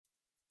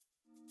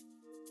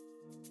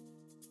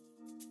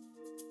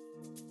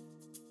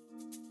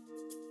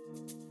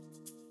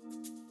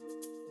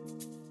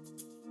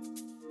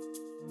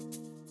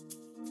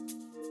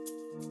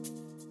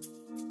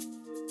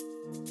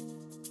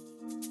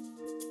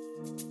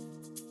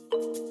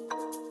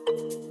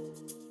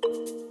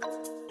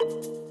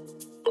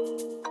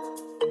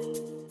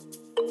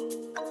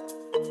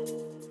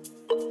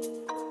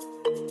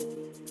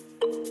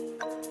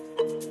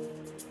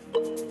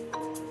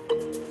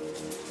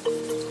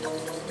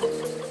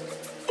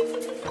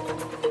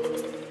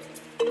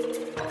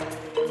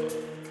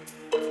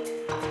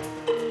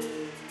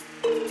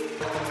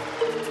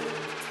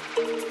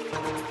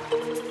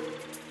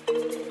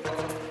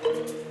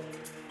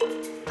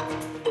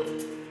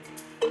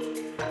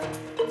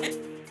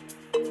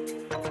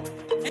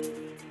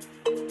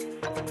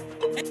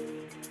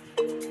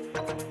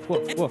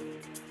Wow.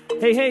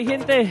 Hey, hey,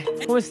 gente,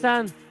 ¿cómo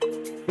están?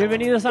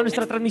 Bienvenidos a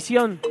nuestra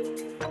transmisión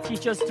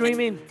Chicho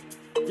Streaming.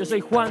 Yo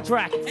soy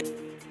Juantrack.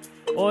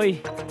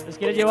 Hoy les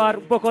quiero llevar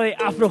un poco de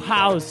Afro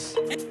House.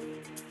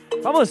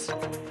 ¡Vamos!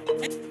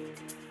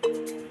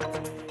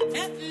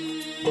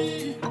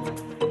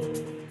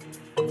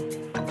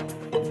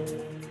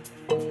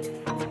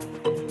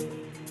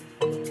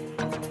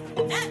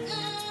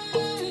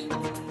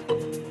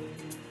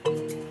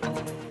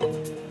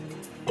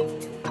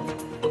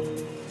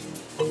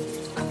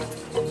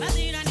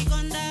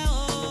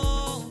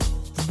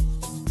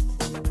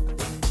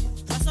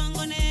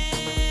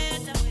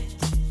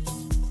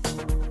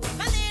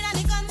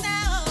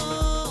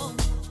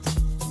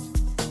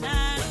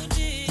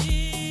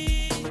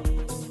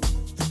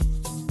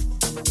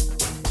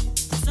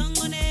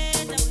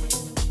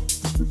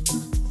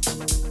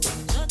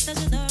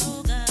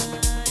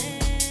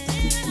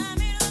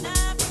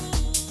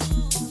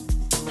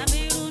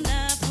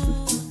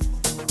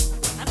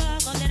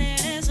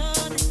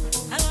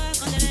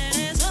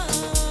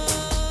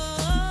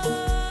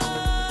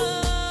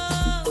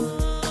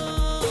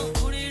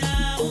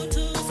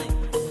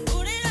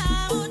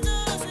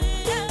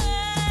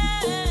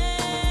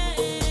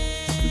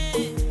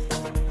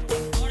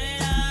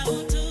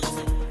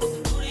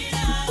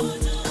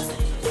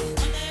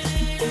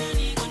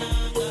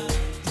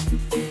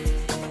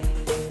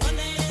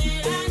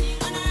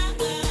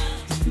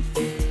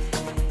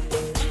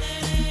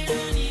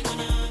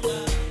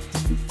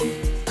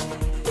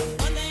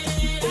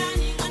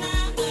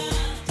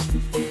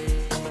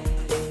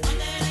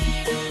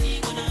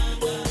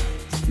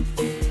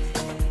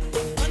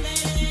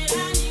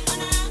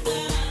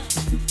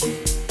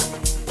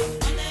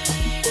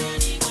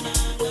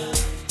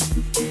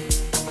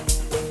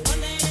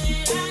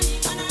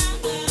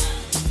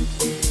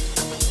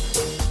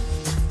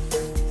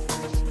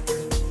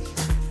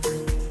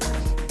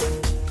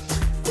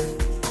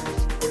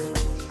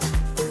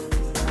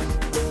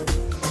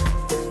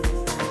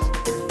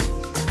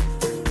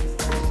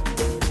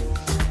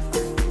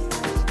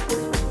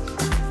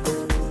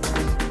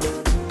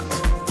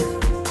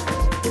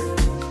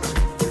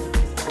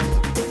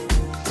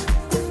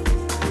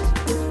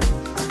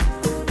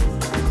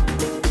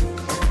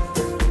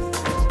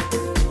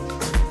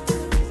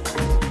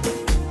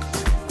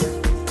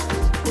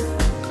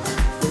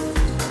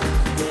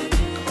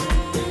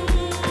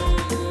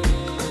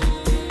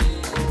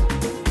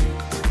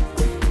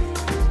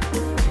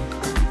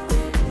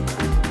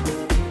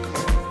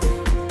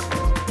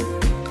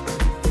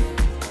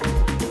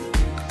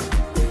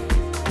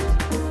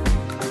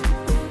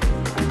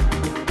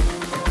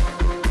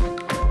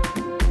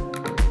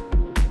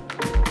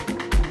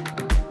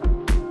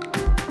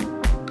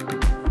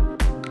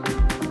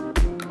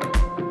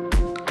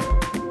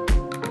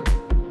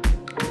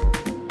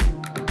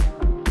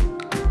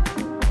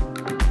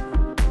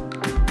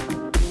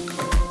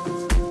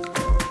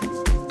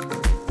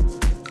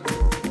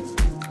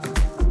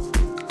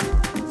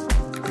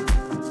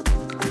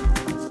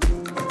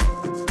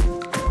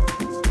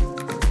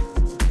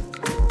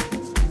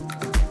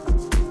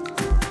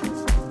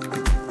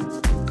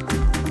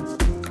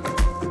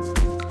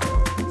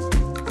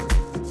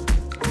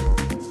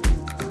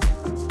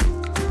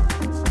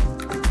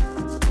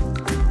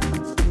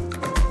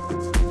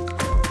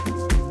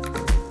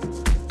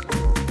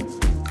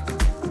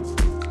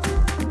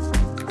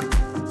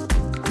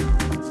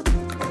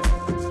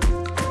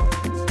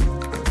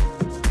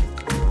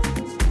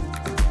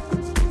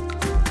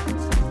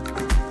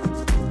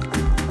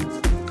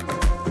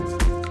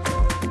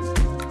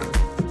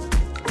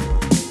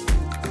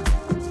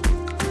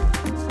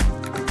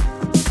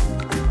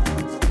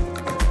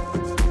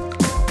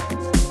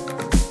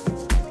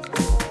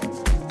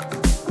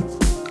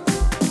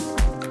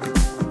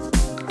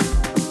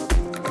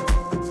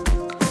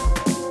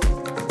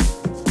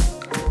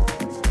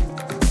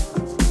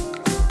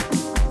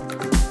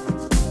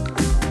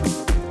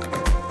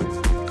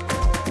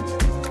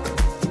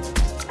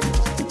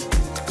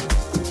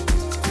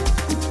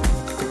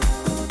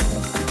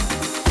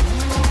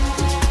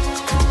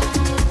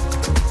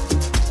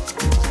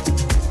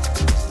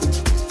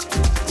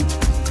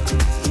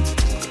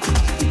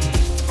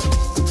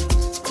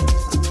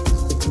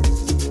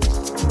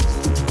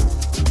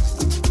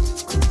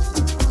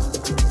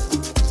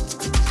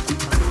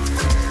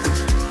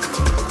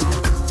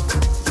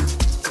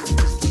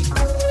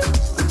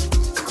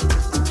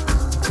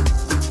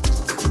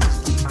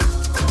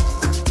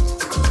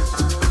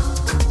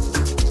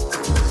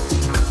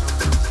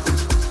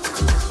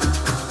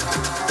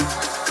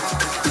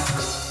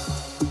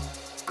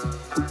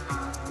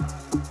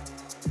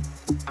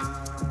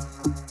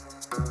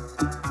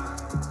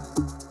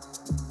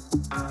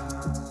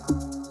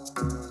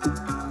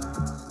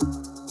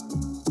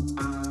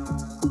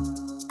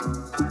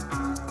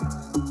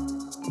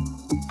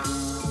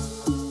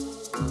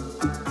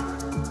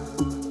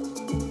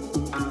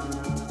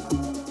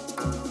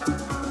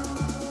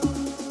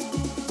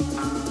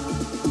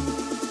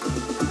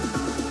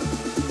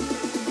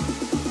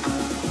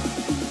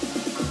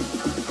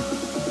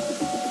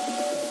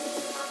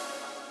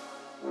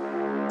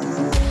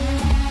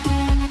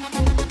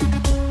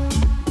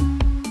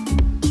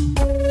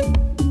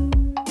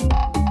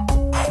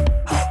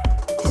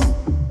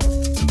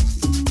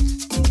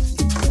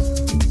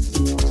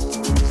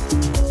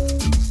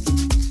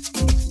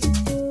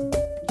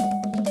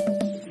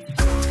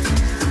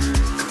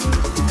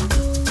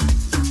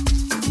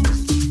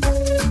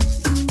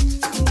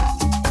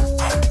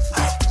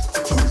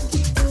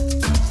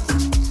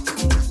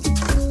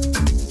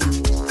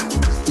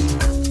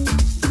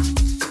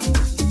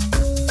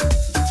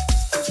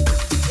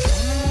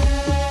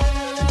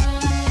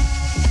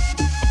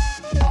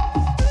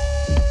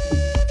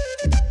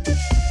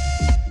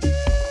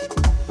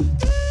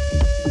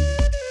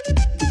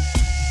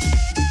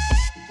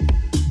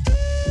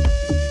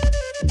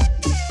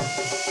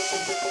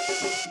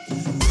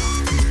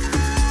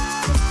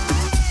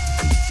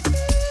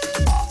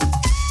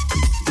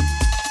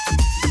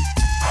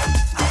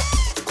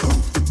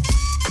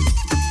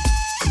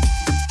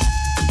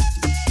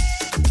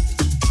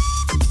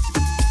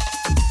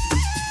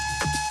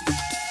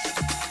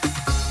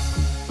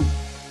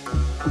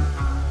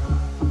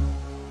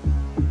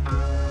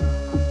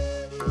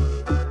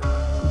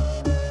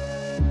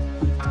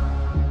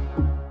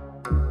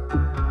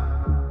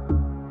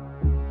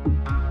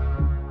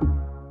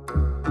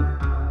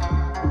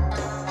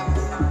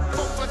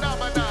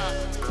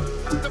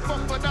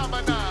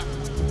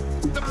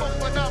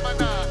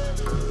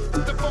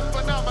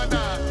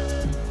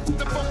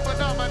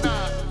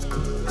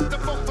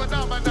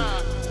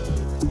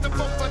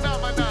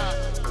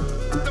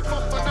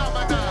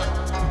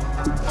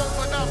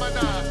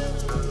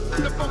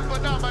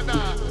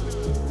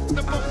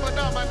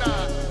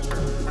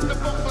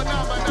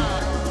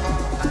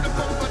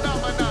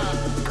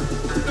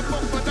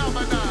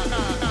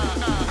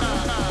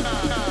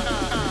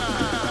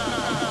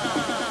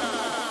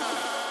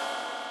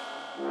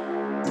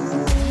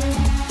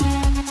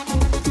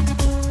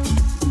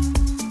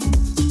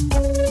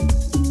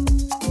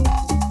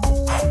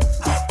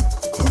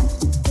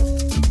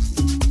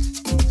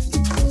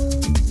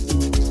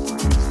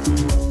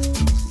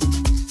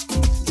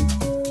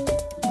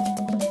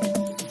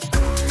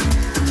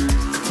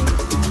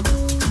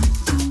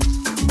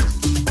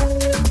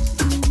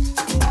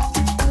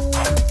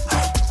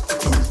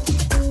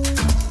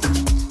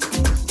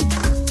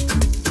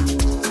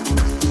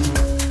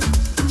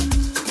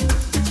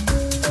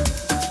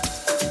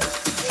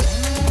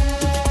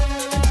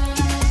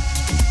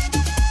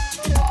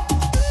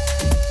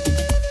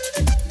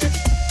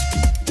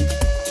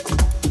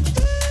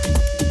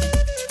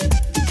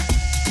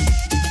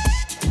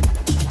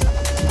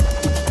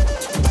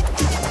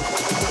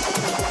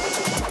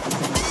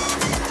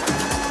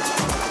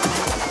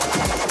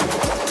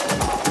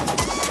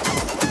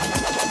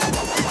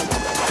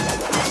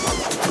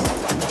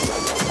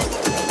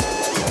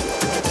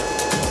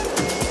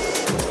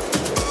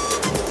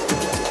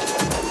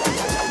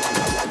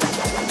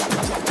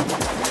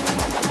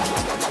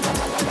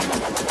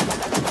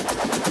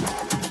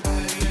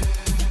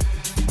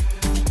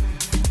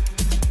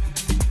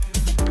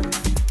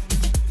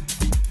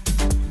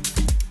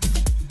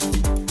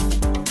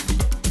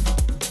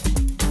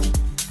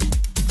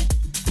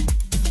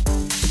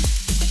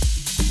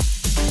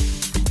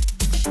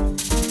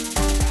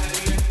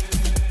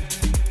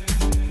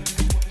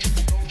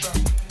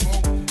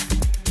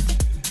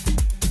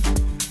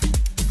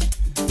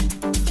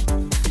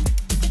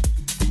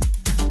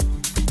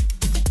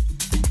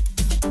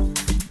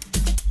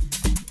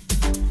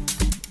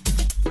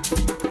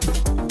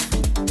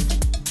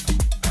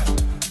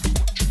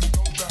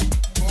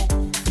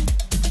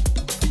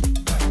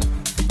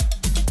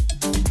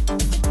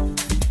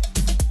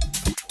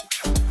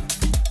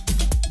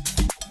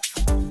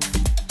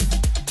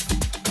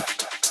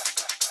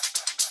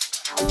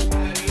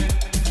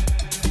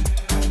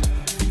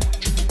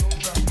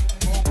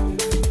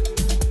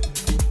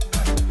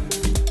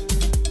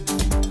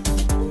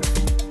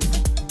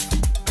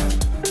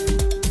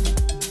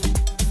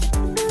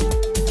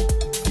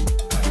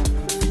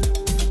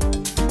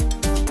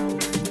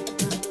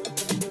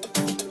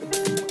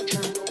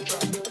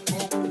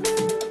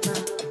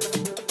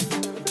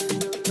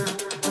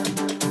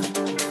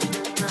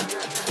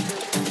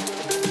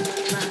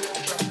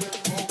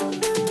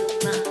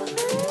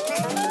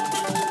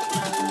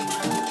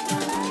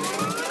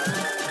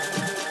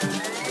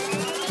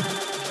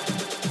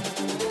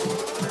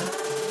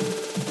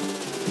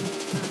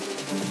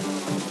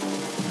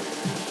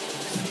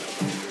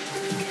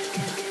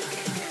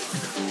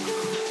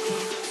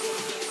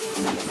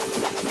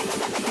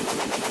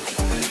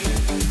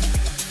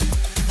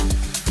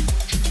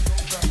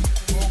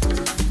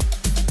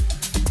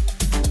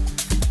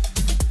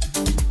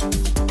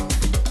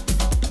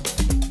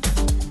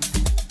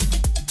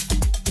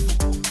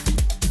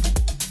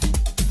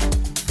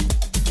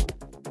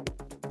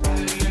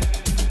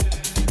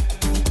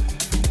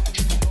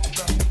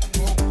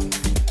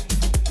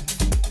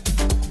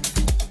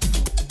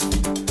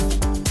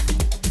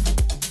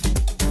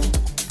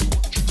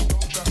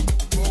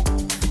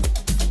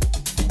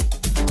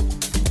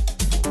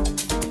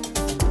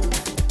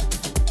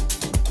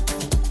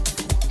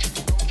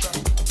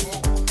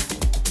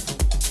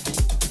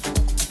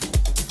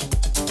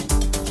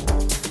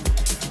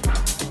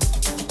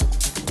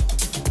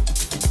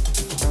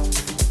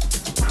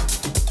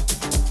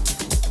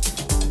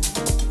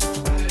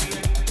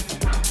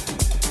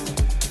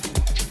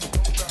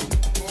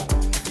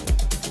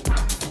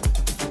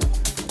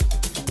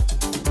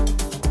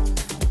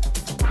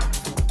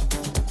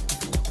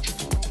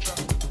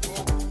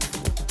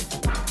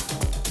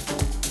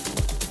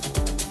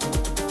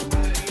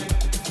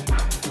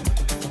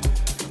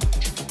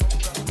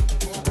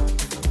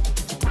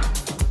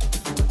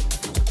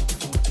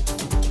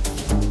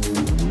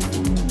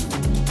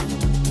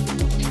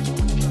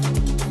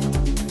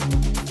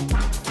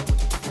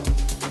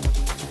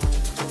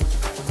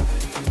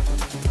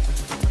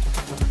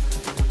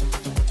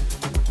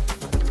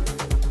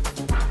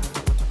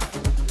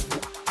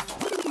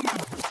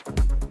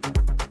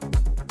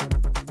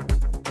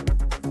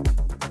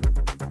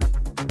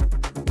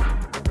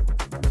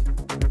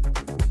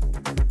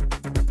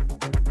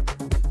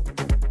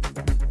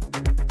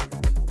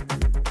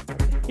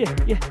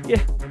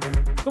 Yeah.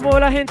 ¿Cómo va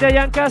la gente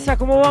allá en casa?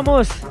 ¿Cómo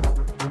vamos?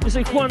 Yo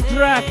soy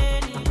Juantrack.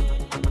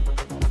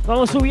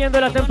 Vamos subiendo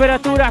la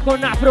temperatura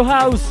con Afro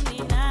House.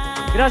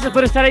 Gracias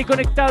por estar ahí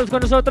conectados con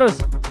nosotros.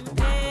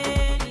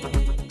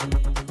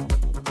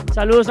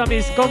 Saludos a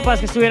mis compas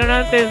que estuvieron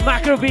antes.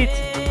 Macrobeat,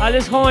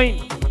 Alex Hoyne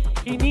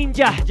y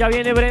Ninja. Ya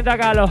viene Brenda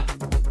Galo.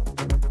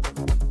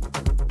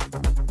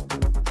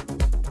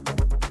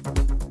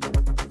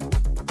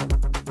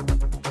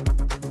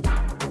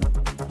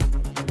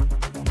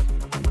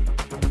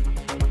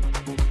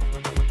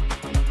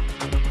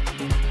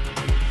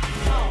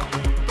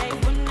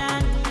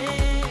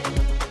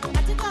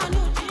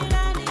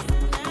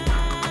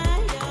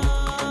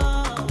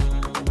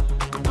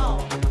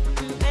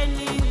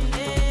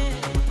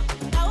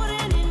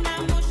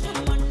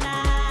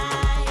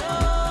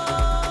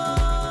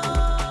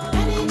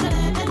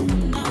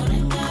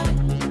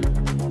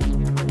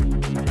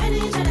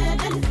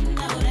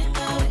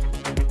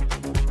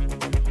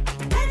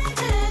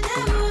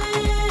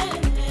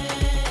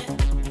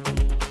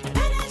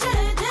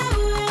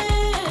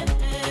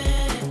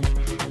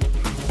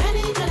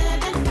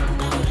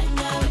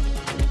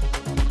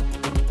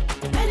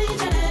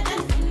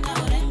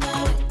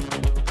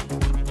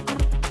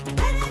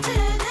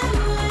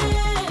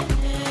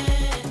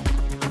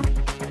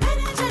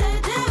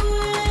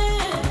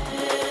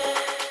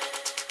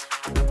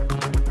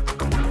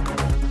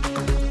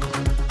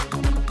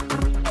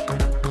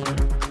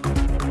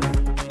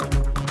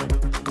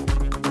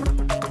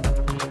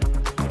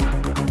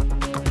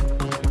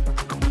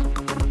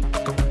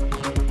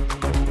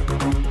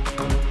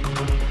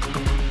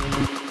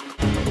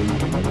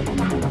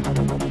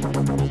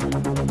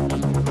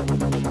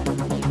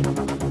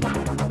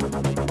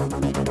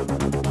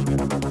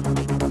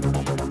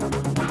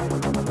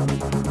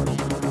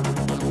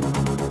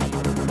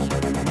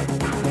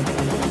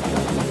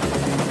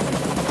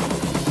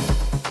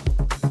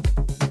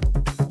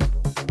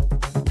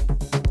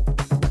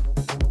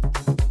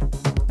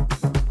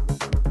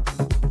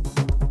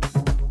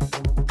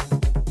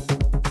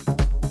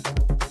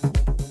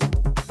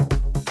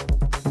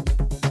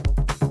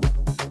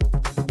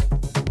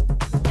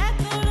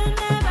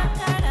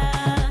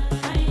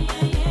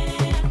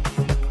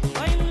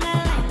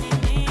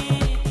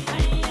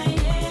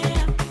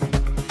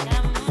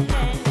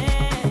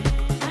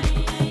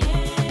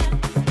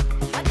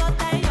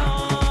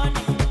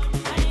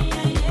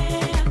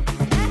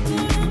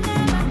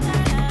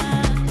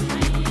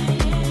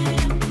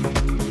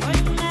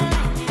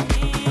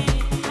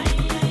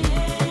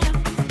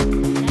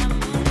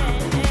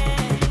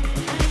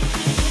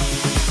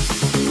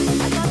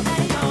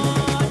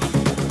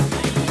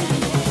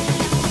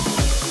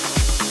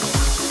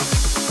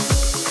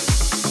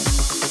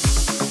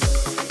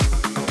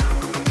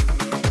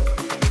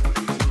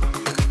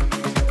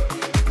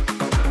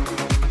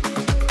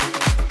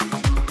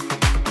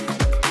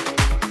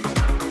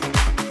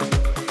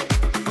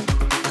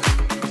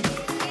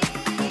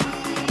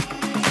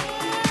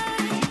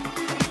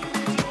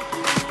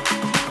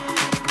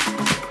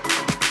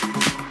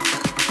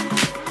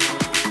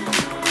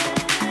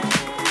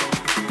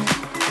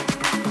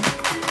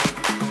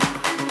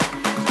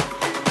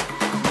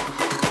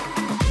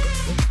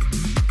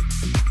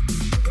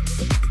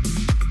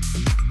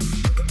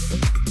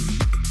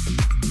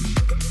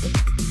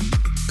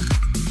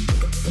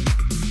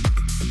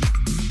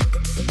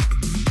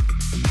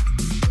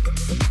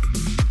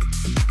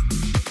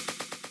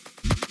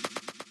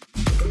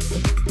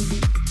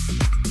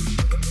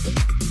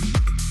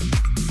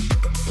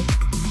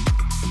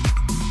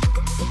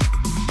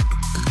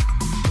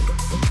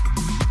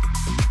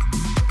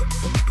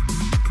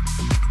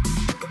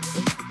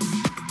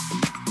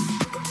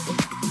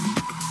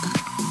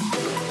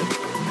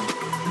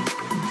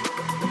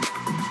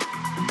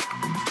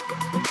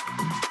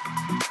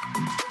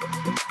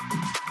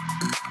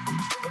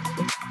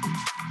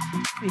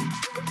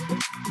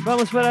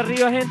 Vamos para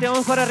arriba, gente,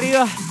 vamos para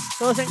arriba.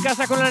 Todos en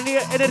casa con la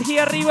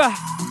energía arriba.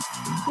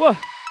 ¡Wow!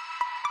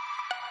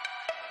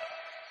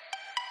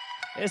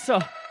 Eso.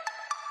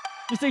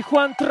 Yo soy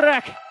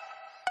Juantrack.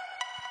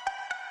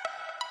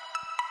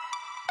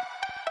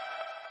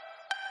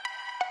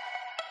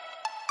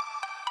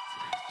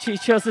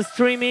 Chicho's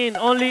streaming,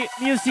 only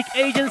music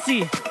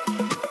agency.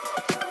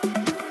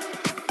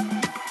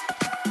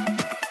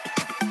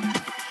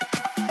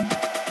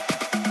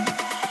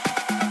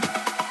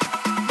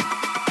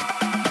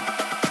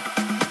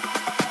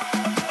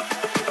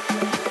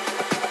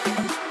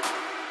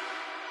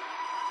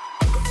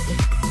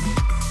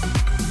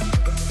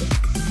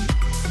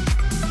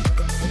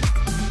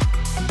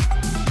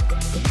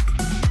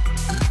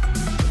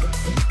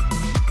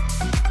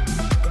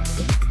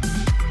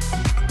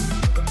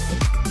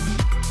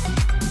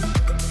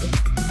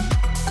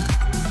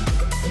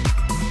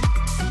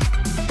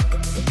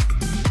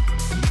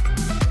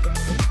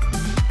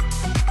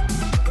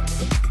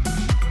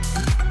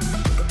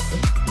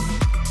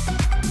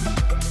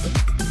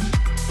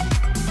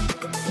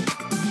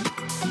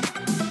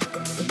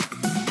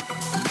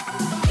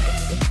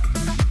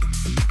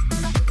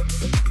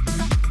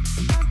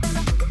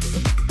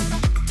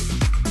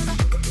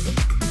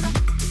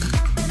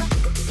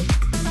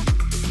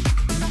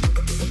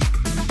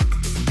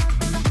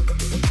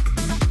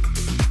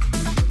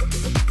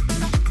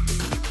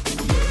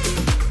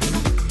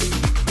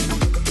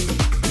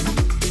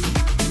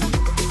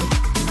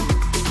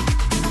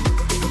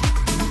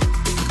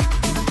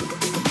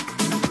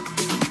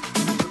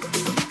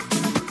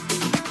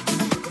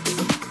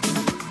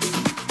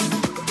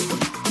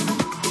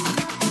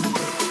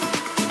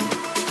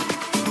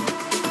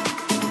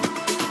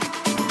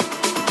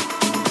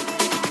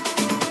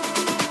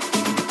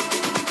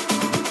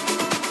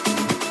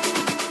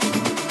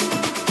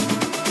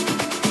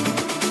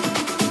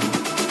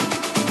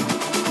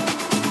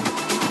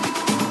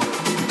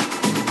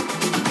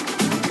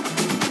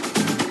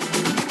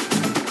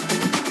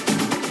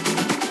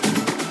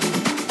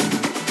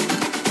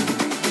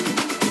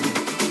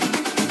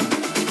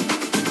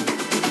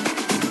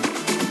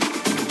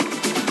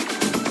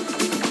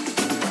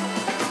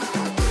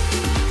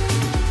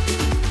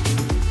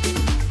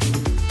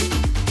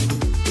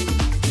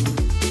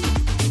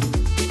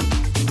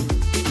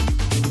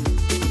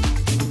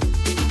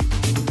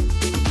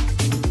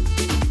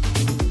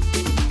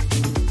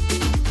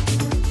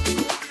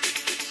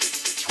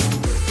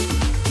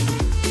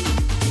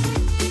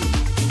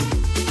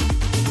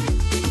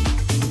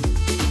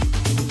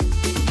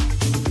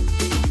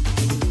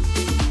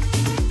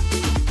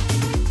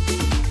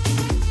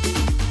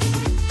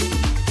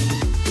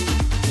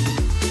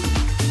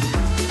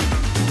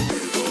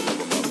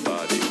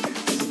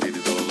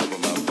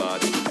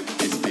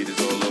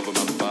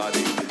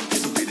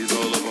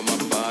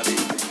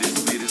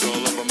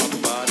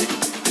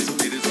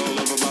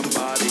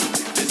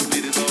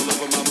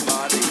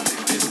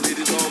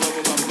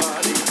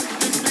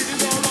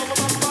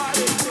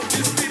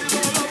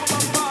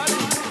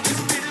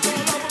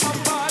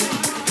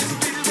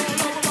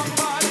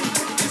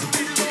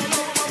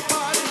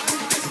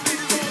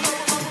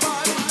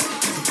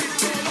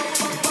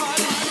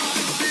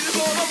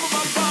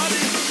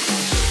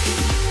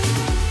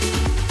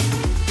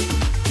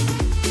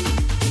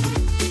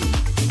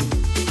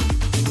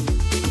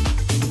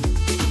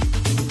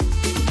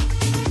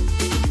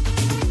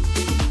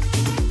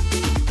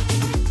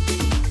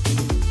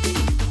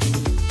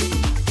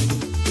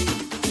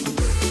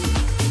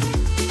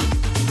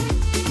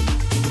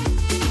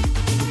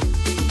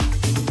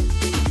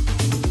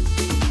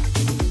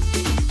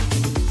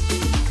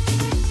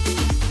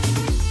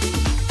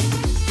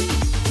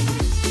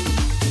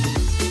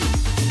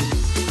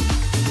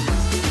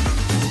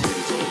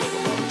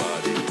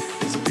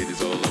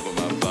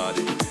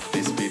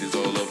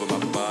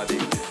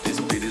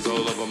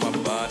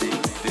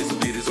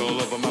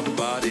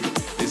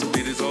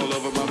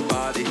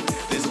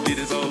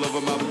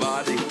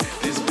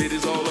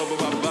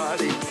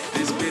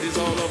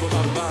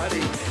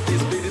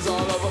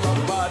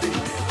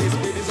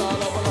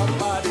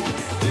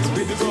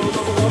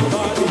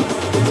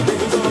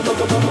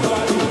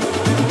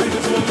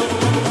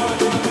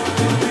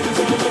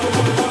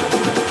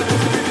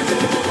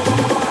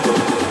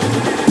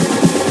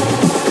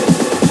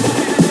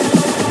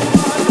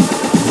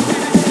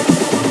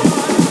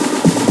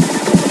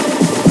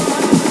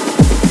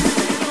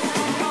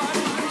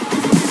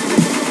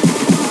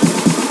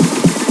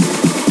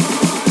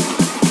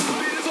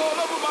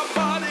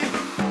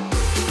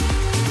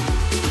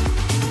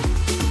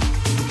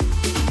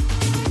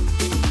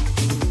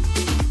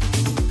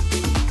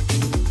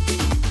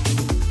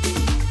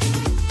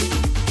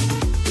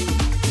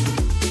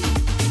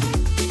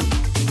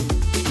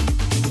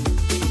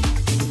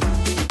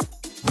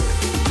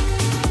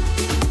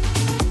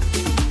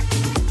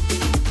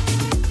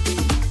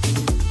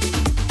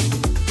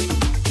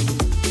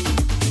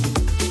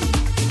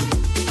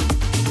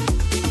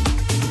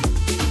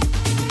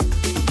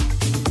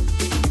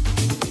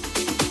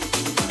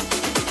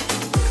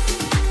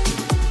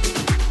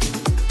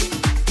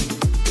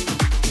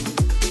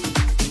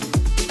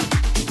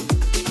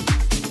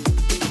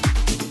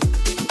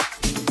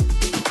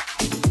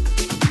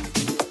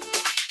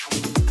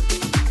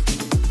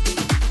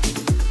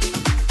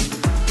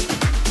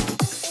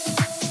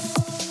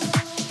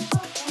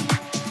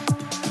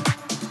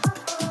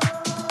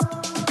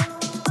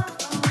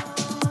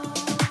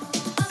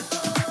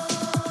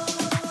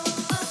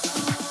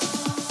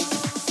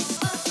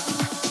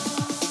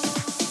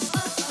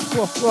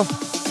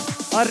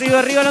 Arriba,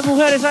 arriba las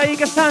mujeres ahí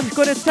que están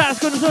conectadas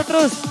con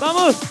nosotros.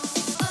 ¡Vamos!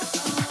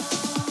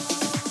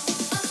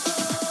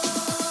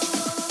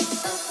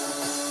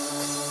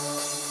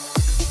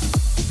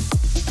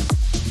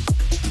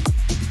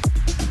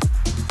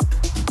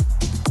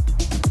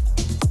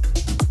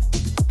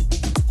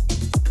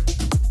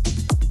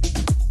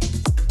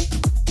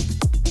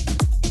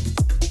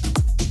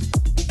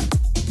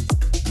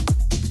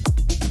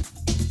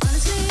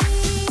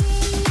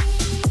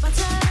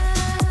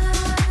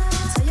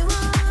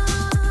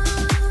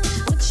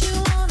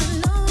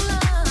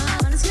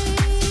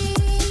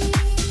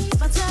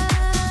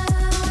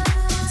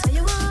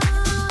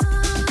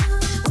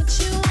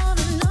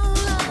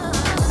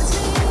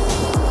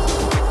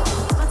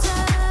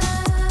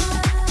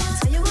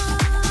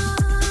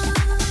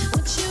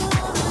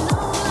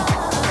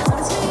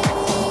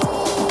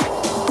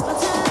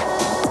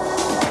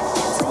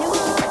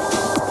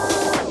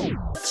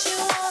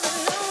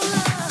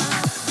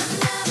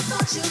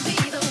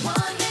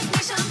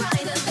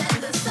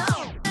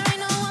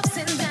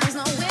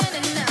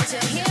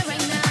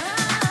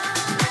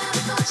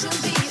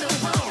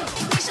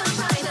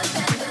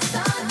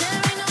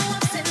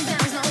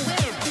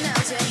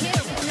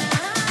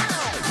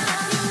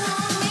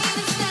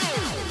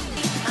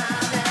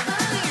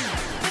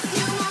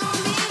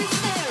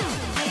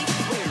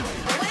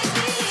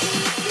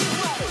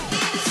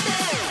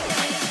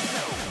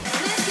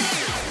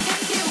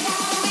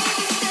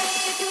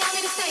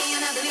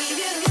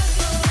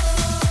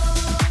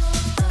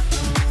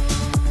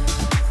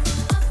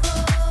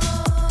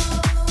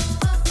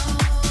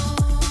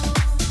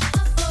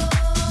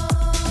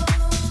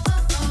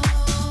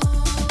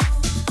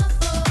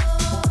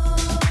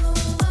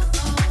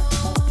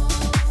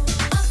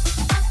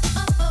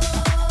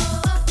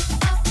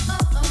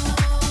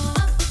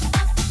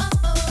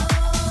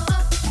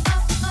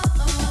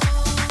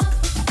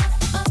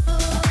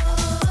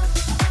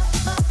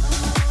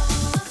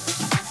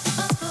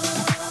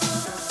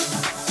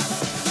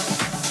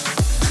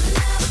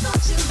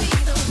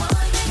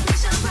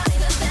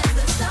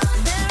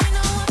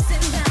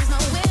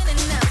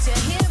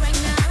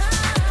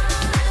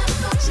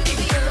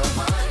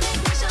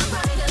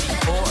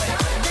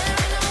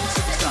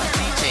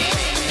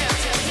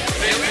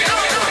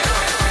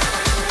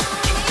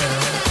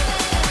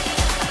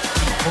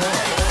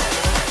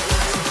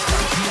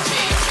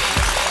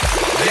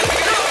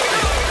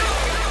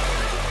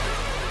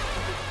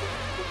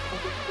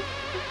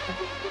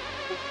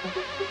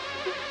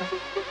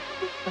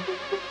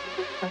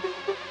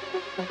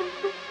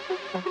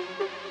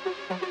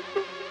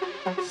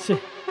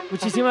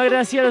 Muchísimas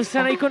gracias a los que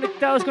están ahí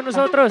conectados con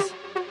nosotros,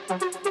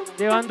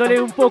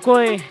 llevándole un poco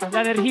de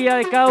la energía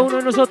de cada uno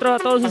de nosotros a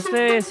todos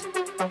ustedes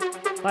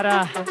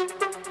para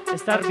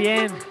estar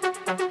bien,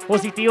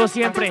 positivos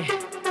siempre.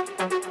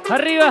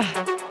 Arriba,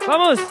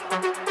 vamos.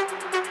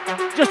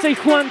 Yo soy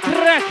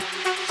Juantrack,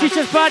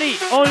 Chicho's Party,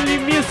 Only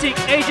Music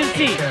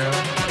Agency.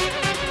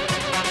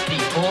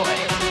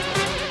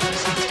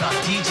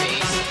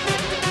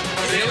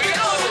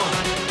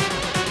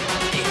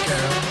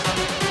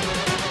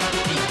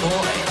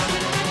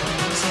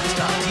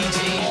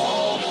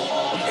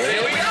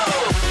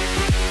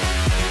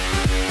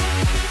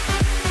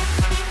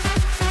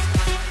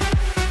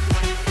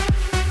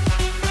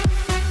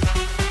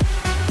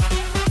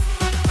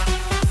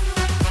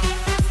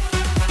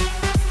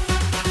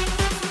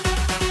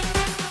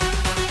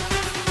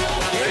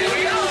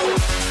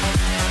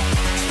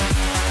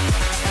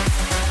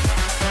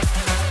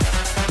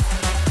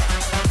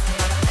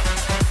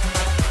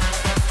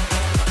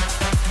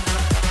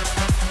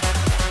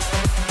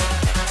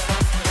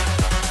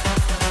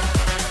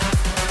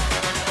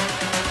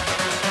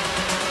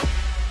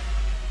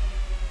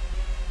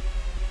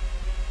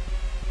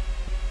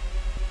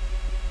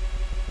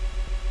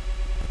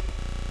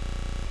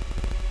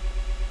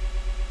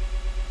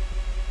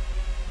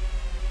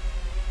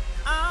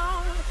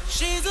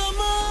 She's a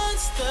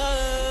monster,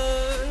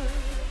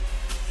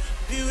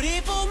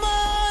 beautiful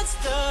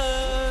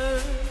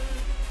monster,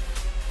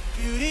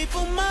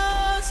 beautiful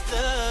monster,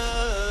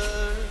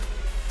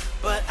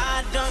 but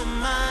I don't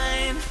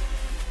mind.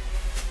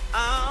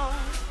 Oh,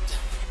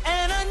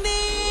 and I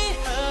need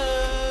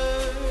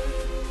her,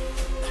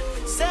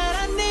 said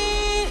I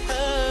need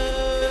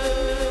her,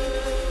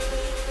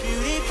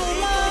 beautiful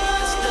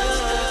monster,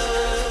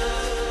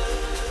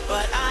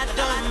 but I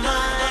don't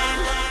mind.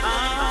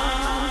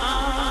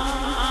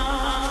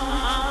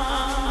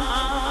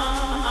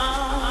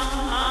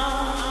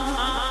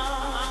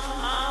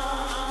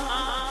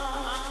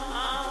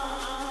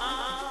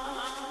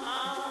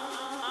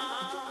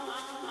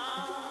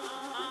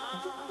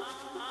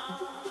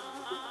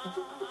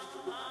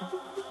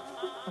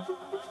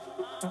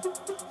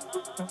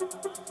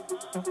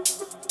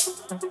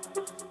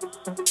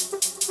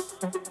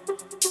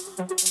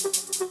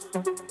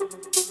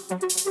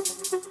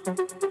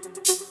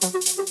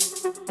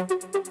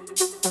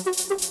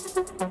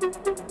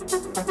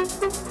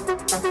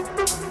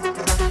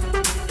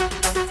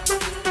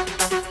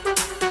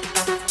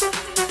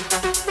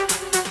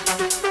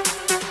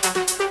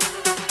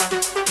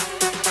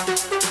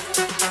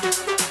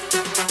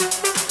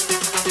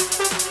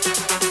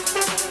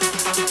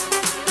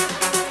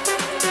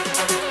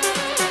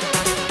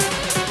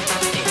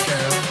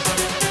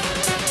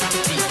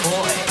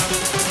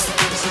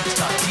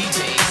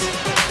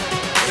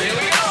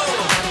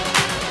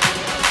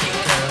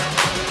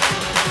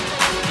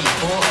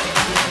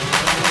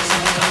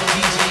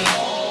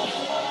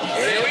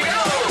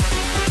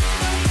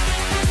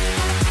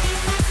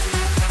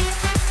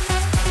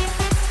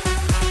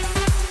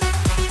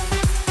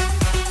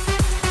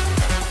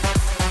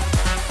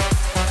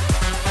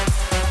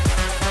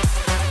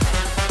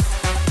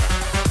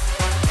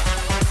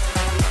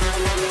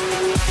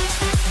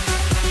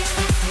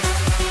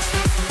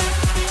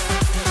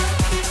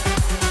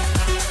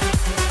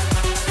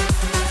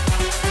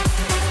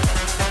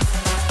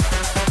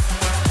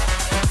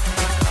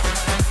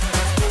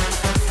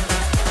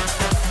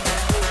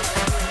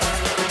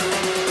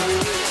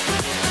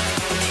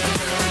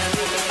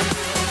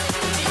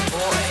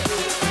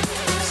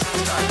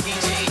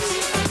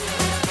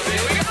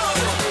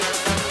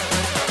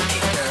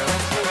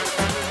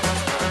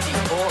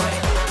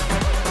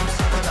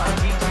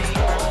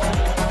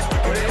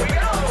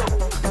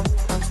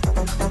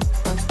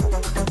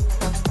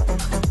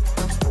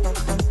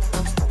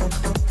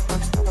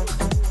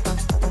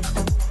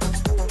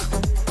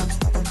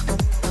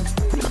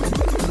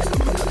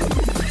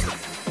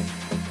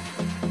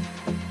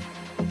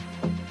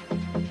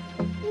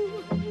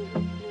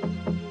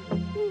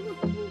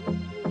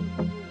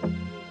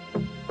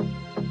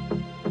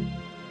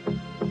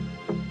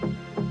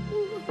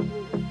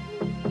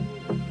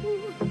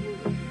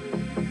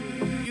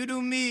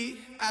 me,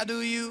 I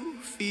do you.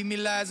 Feed me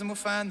lies and we'll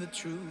find the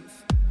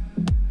truth.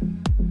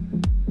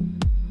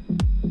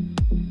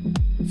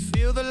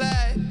 Feel the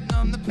light,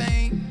 numb the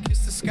pain.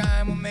 Kiss the sky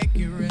and we'll make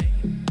it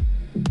rain.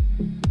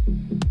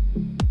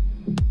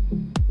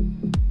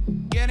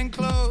 Getting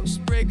close,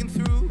 breaking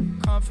through.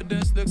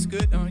 Confidence looks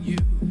good on you.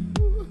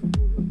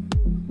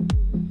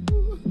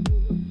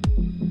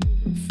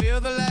 Feel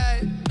the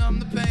light, numb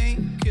the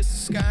pain. Kiss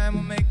the sky and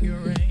we'll make it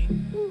rain.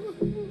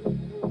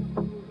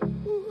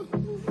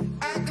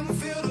 I can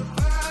feel the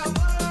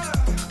power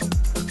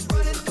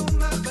running through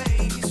my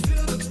veins.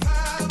 Feel the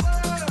power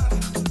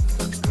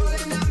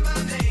calling out my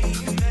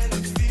name, and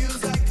it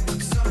feels like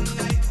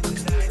sunlight. The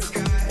night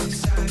sky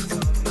shines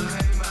on my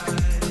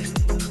mind.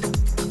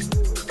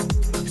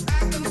 I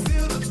can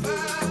feel the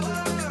power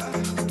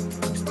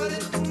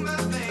running through my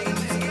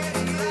veins,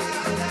 getting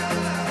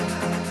louder,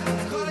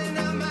 calling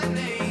out my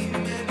name,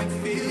 and it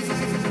feels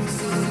like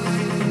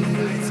sunlight. The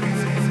night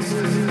sky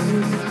shines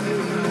on my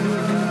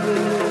mind.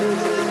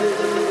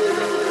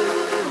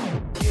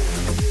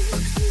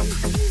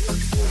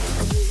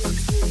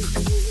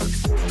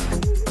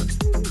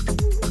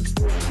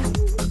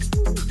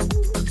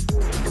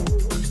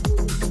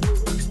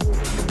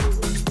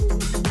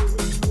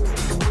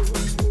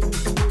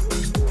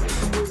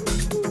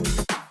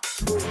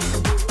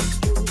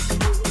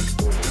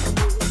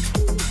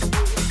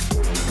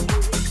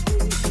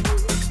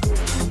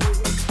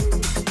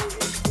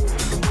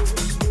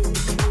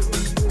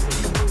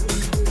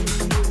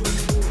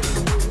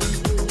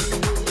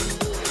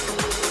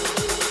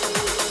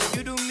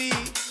 You do me,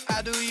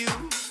 I do you.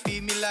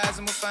 Feed me lies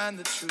and we'll find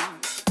the truth.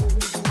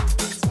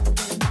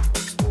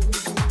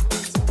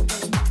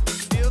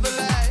 Feel the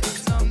light,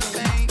 numb the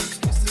pain.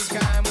 Kiss the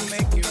sky and we'll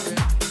make it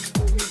rain.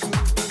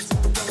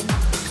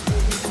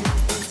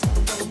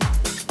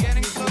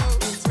 Getting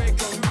close, breaking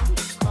through.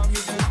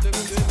 Confidence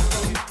looks good on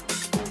you.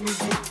 Feel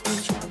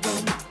the light,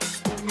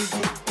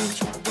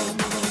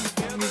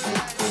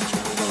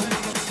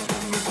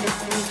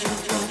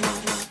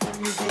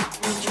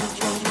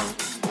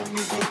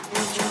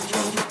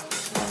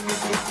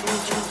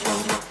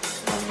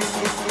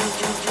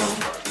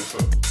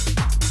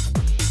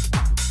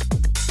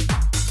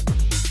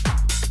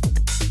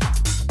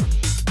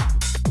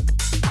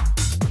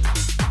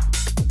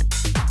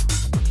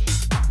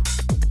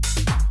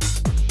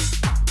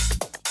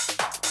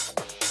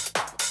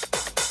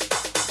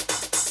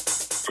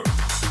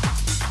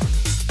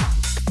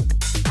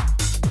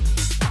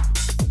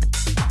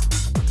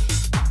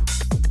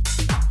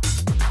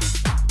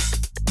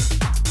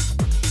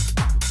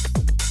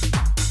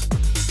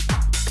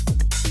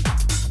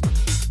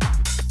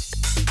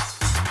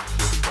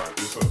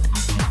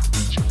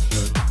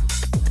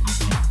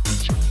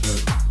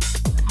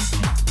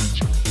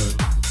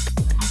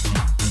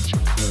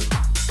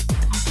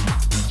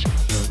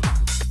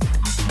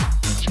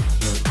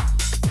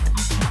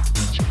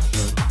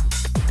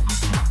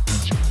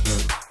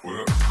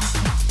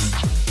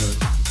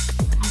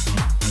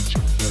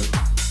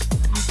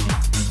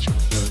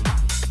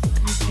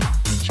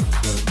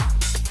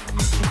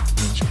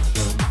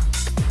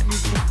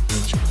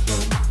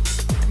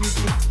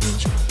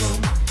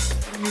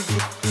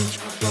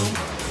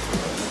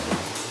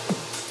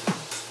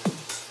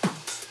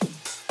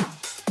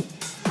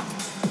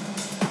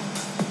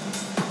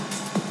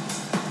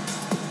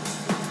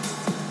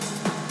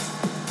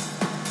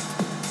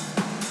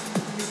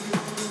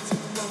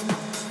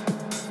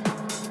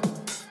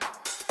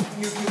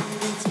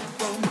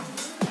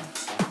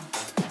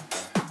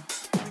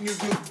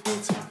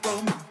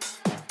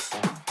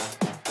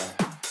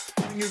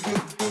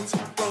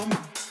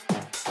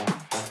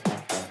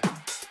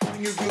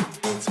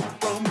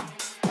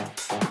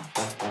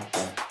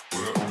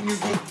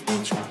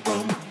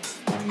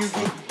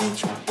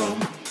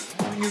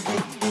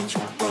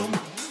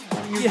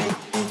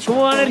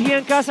 ¿Cómo va la energía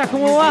en casa?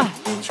 ¿Cómo va?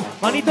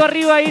 Manito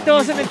arriba ahí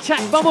todos en el chat,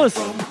 vamos.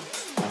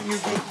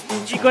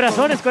 Y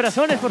corazones,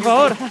 corazones, por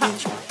favor.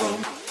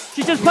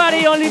 Chicho's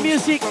Party, Only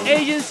Music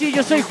Agency,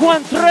 yo soy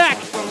Juantrack.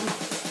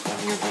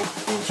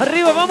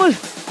 Arriba, vamos.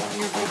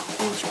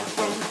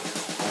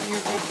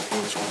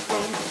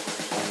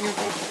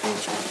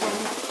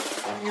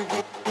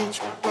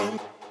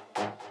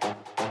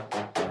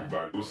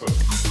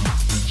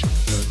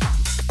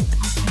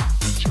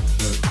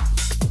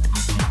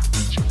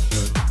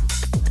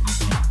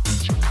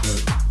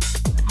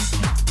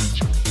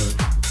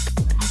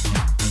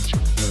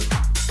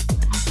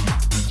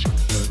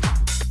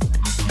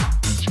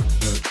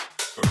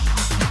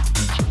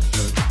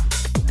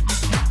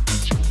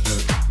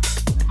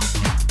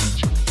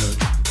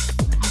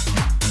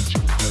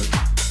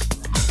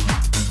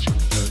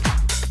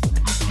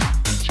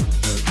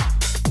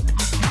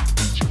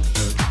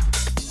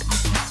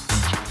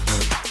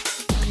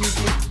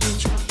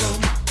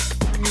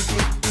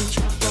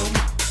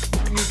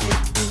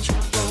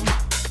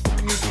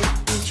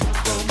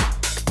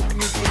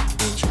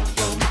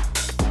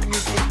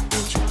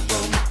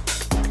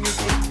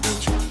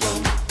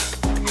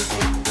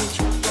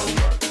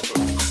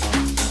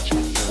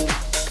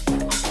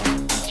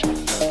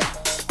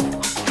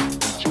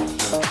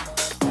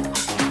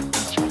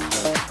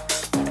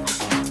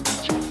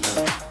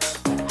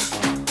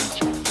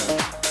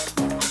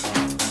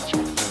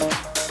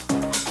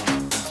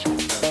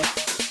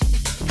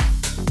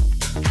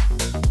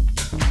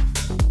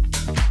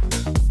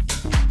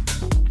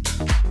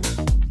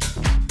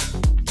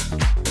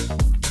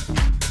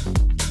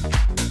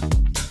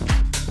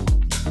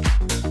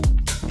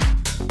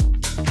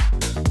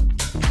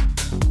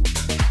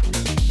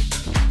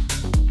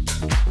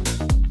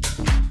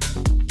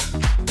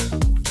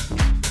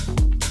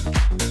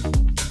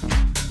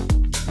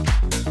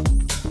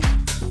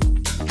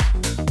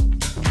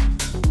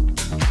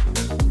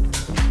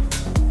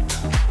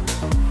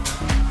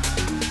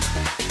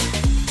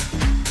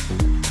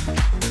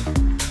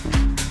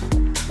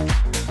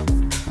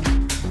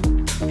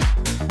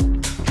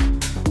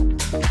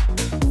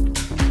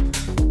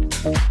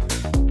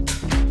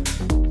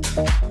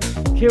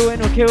 Qué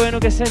bueno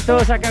que estén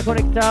todos acá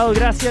conectados.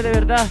 Gracias de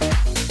verdad.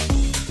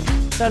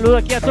 Saludo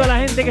aquí a toda la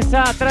gente que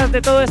está atrás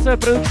de todo esto de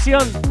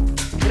producción.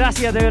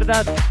 Gracias de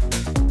verdad.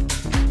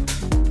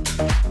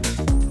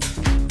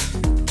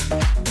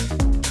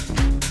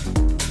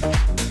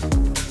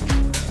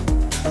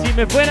 Si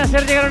me pueden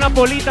hacer llegar una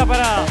polita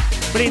para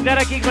brindar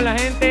aquí con la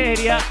gente,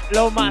 sería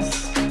lo más.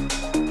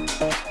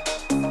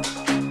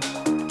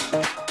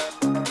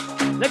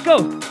 Let's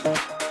go.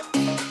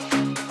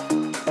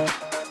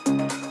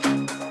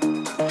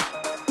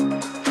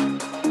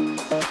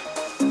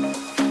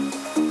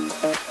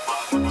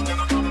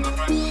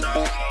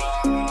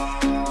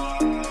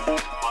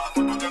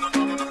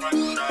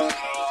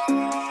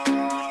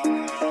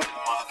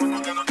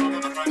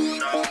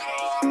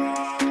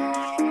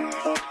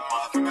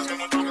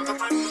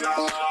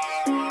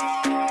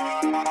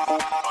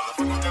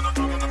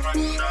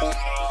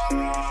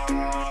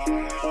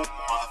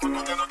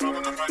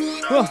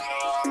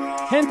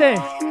 Gente,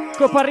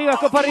 copa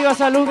arriba,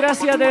 salud,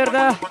 gracias de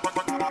verdad.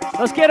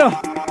 Los quiero.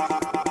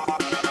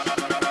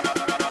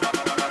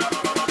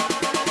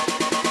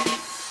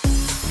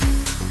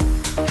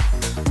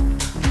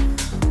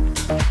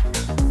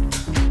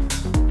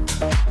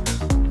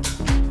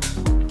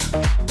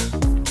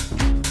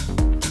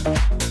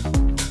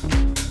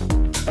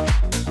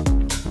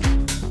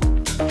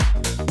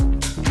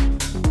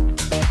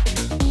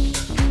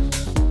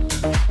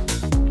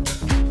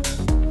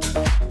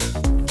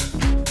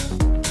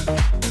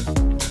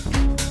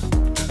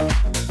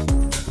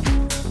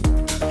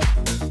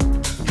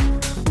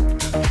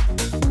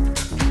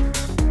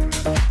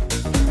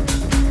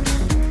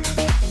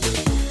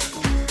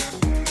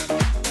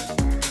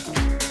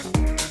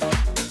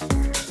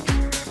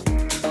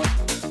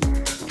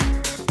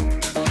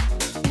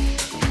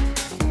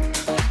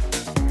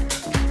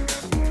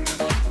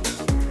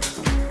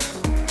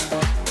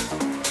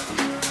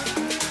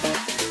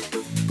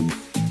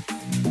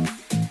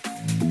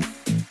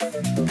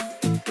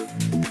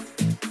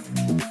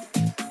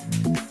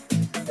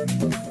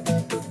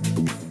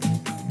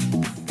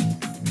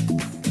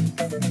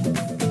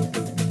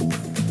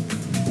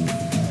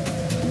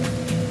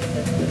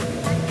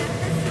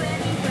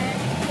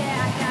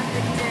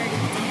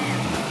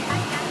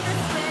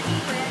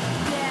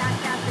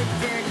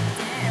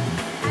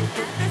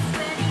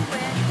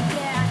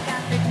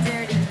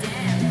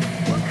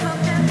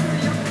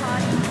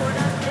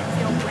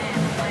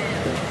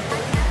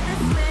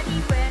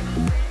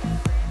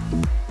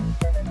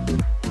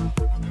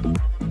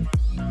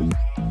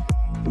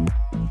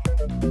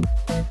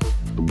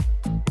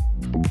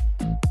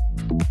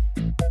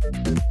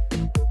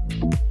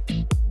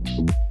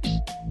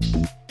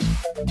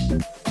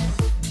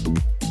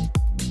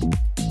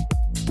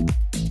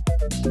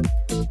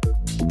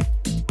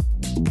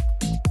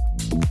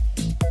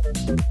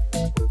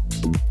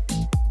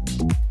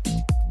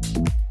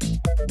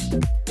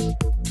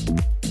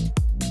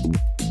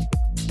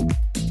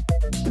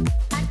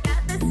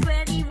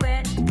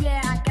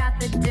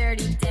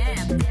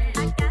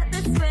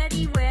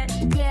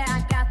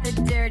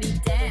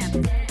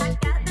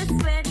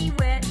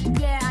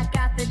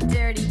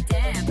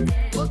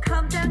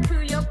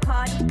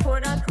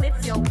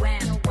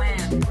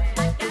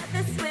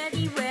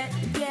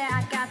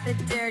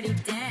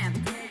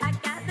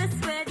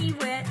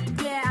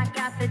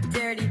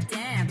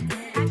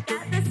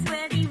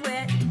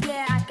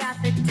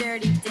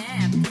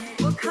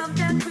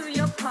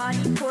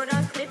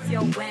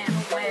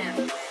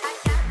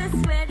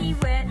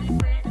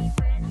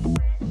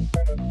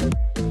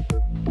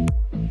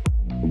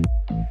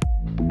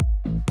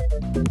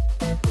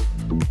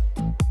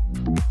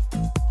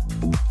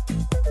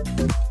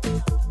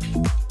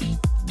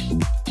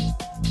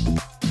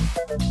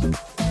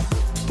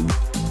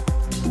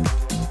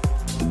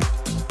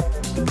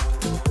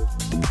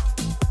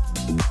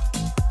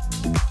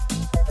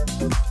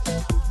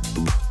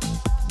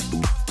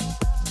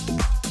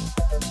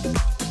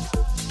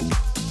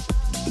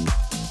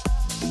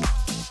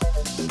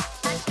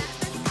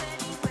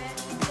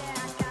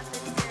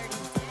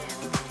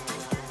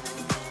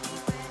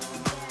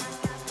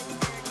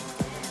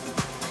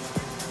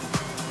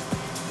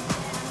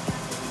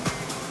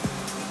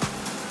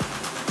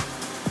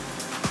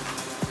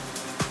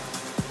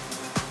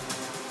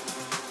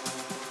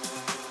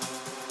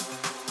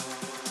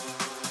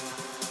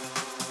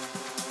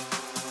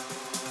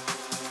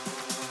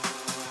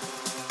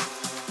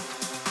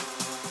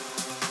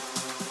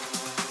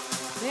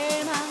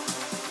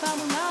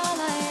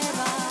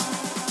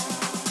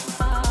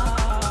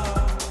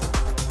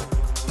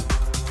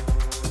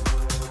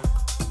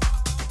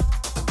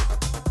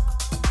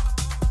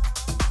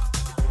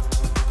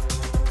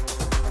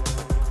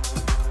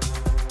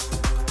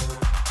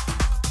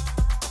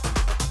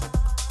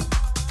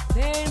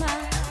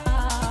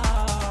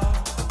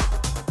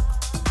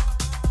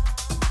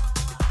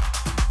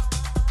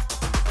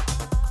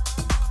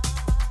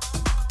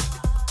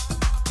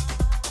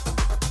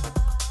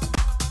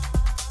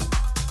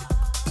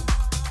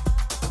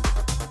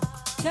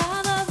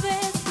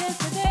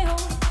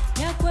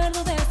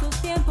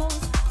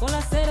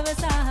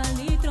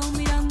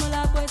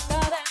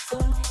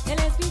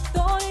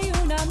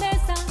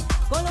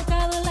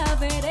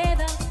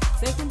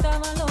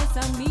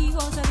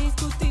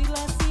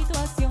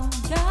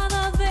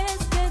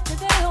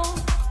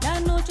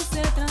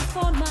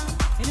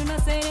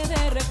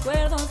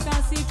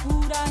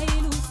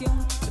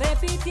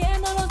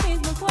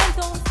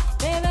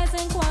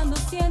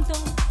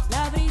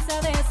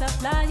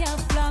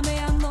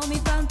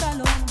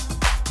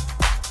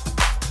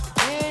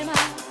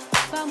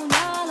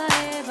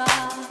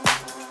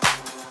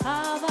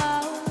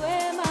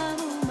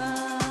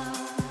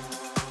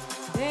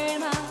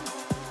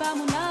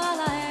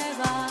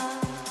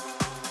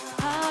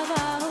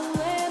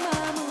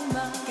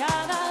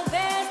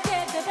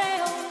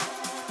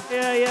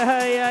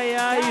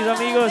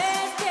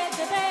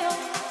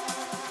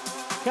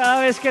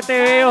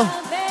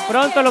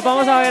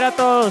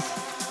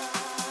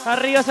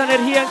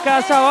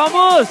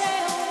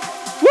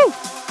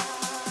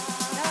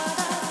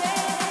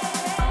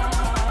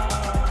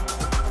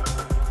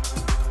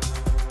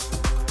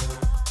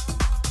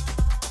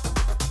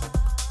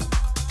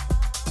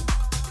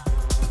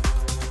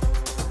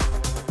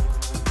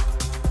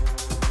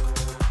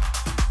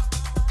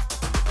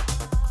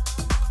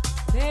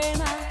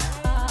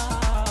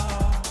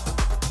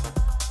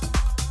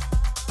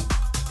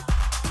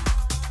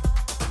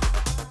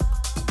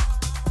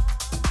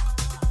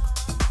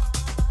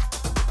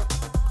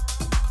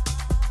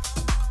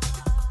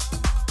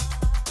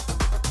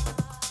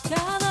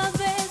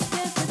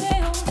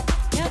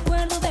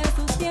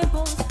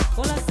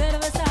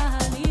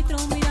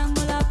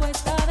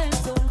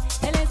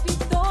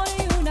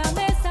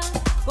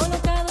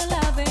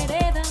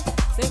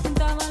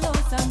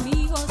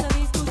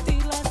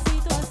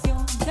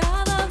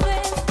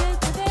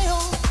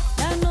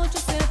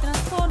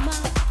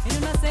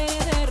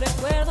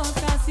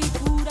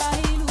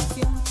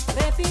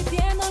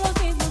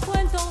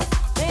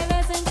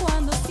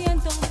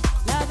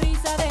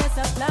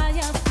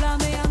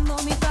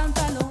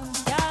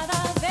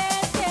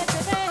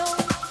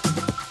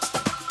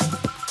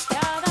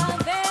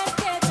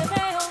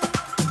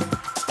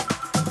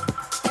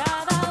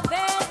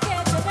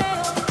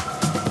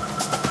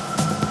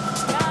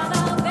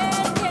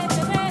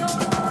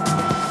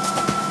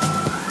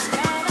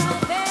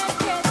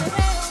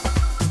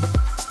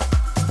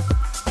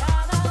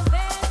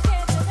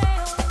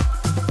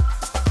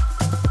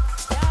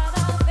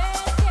 Cada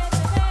vez que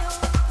te veo,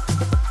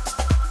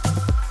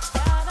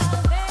 cada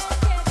vez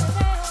que te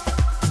veo,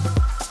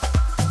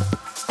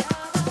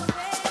 cada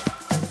vez.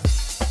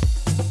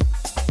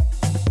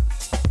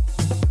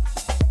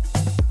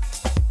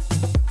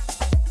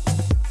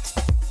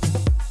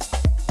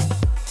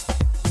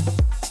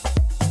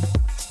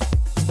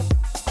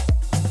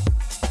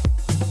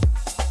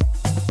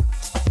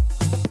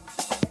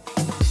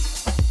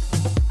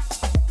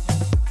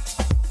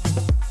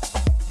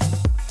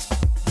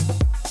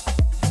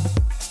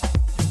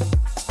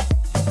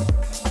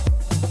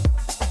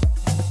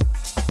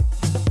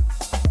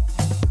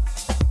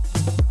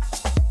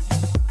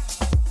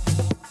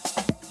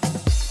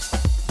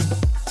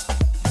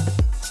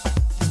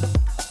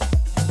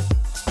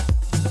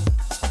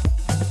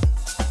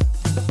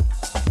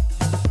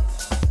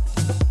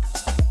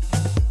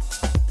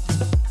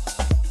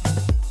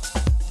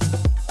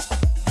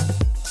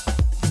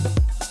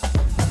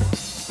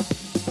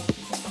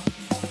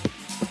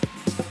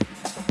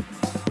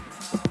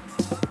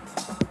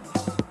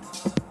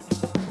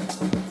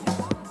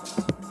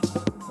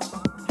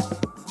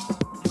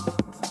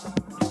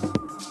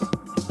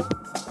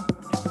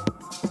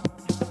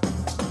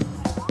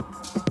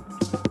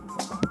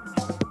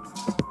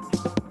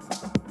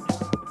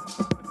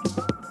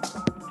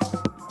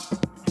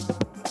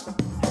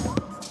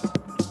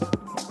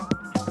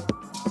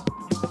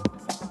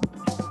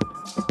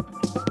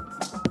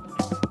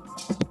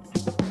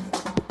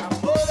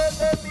 Amores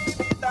de mi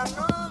vida,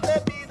 no me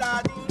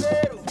pida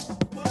dinero,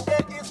 porque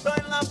estoy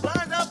en la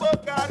playa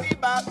boca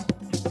arriba.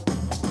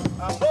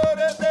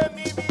 Amores de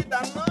mi vida,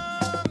 no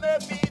me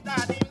pida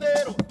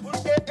dinero,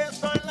 porque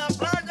estoy en la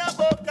playa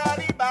boca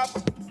arriba.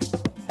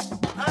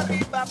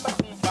 Arriba pa'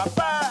 un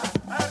papá,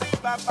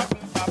 arriba pa'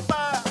 un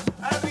papá,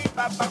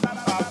 arriba pa' un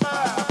papá,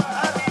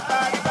 arriba,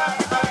 arriba,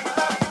 arriba,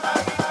 arriba,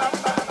 arriba, un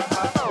papá,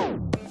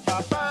 un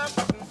papá,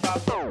 un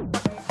papá,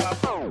 un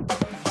papá,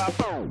 un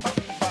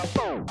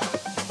papá,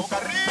 boca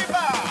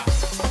arriba.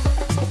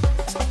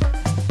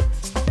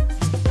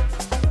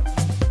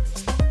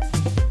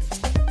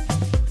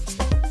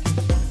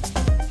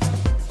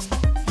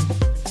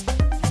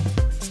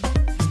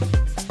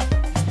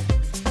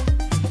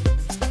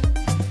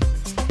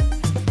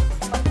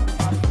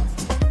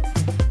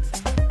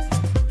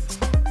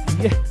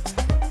 Yeah.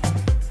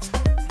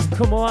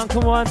 ¿Cómo van?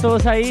 ¿Cómo van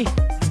todos ahí?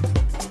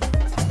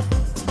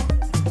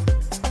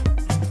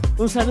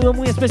 Un saludo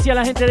muy especial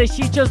a la gente de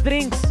Chicho's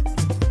Drinks.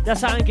 Ya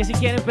saben que si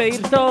quieren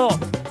pedir todo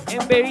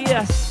en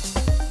bebidas,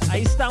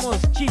 ahí estamos,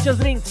 Chicho's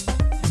Drinks.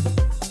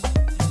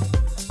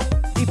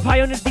 Y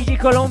Pioneer DJ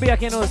Colombia,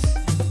 que nos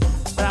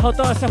trajo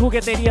toda esta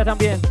juguetería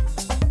también.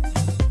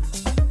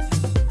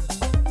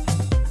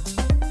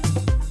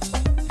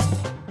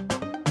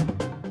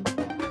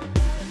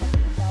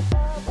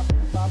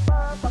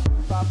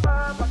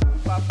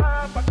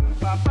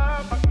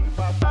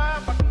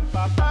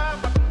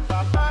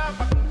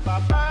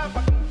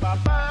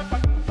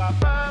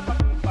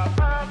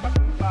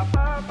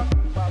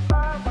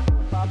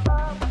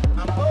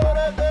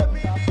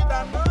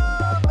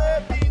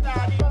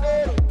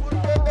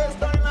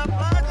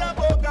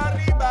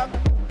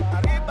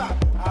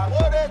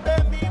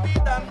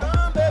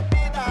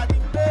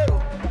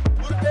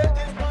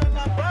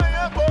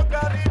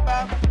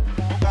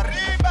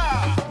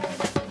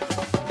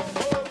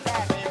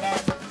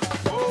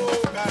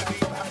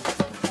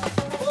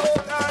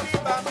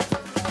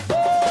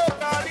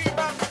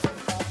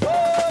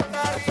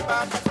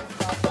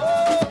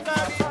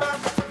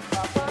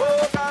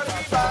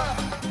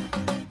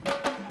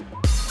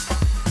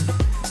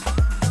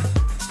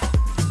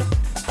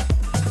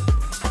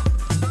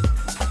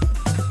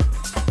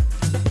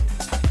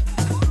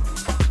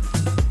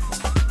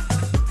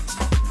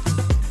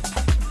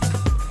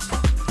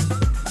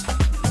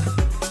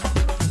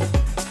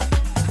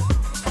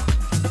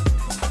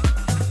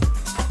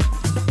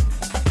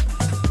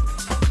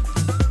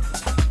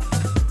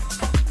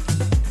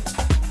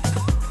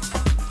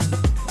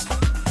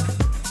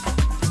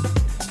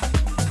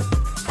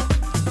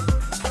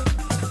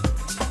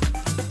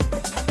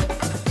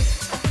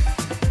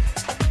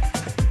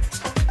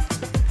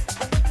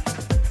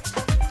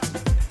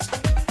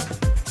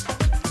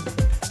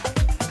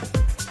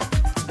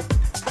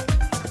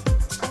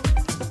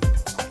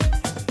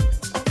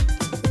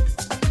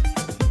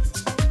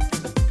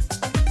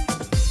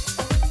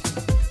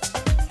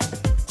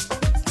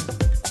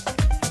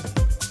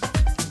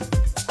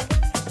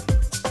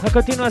 A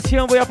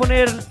continuación voy a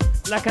poner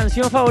la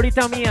canción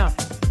favorita mía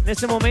en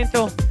este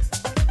momento.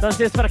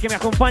 Entonces, para que me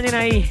acompañen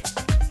ahí.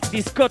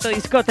 Discote,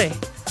 discote.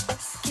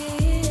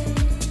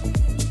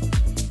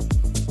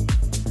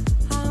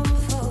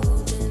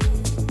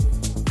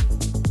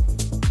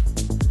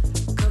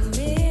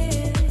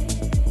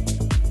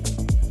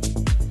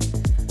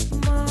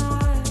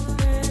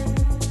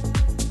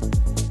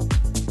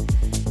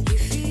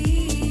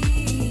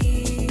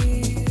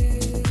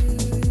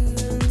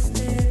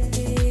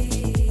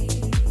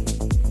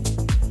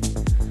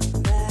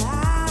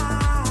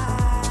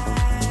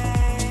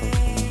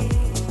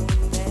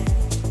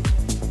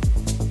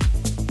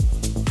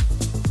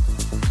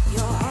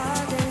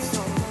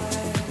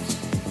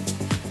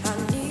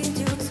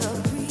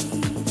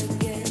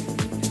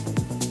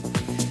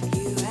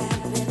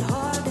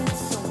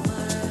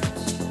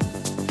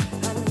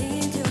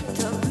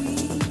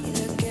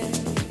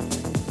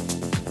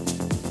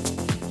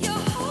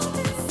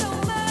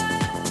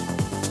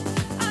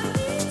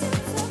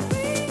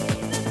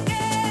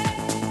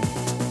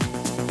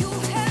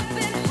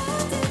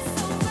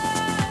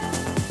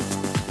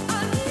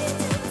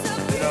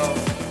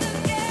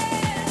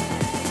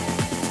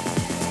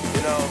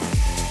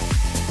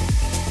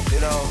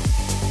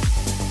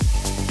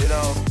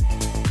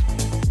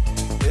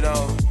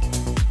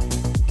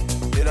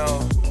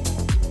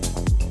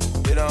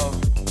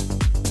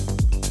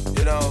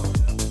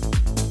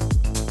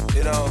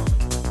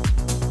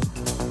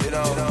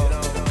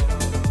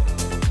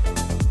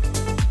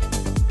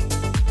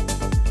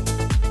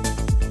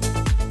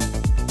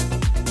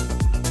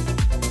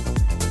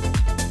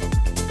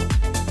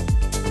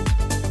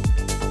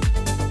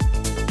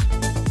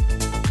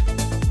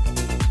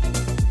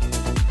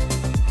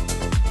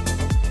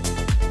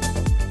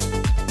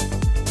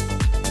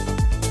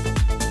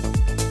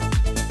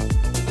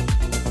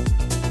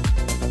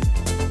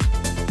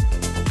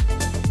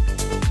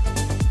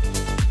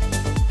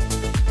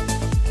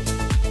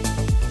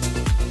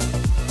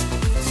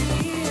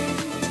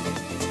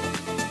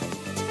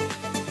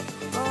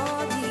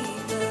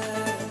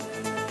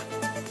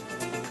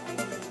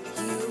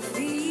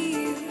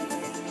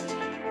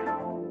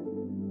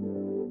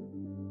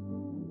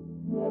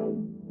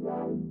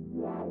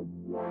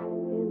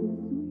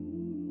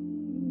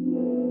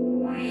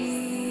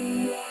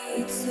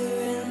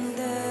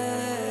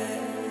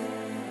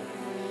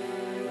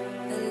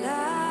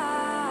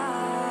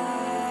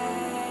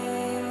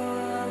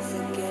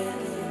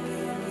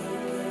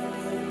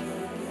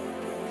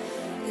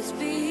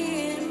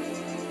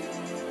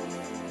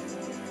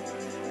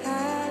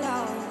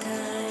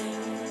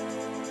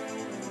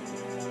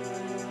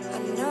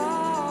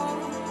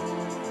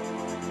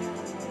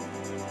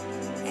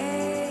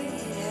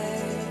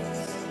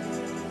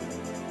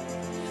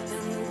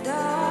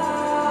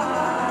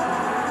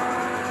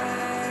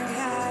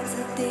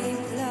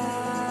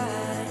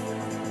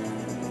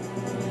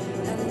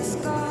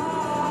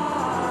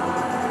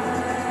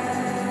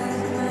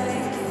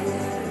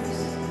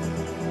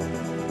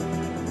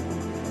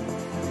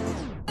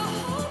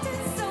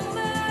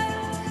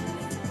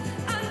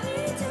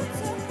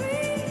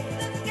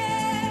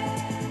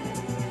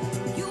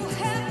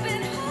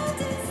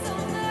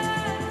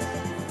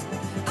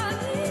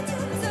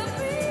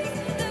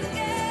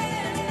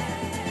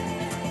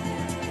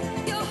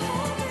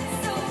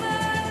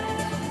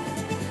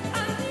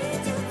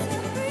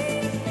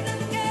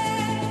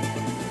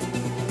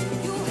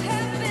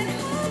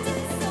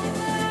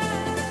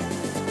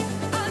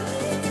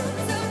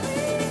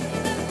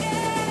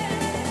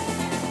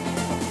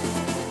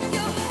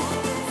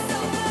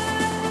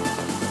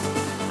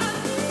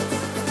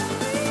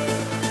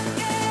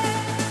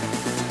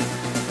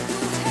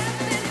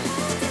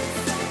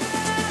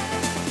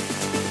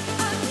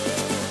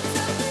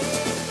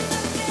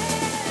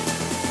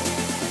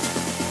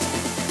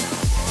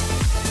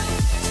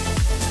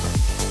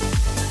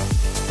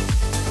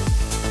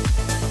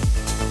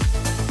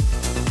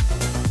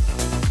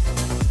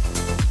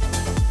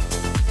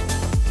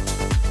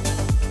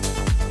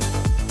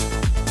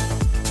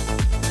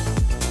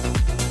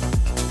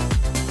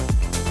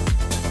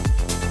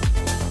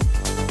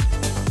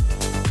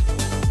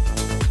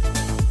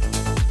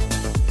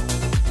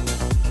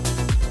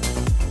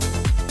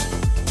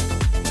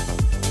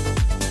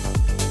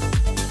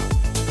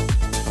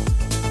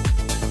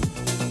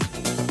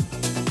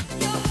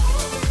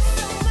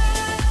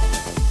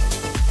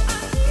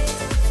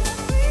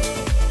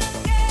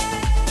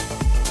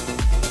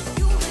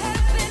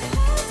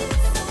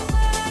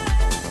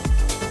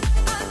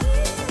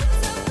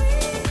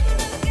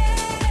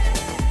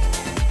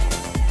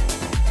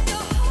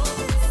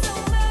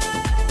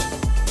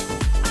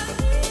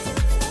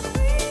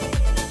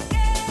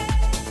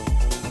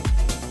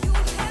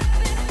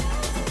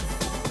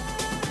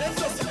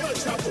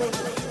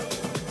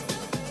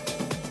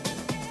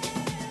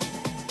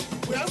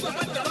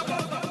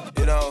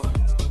 You know,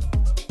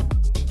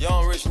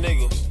 young rich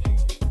niggas.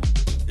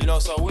 You know,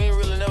 so we ain't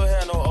really never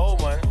had no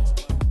old money.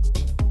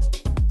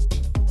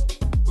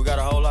 We got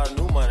a whole lot of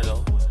new money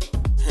though.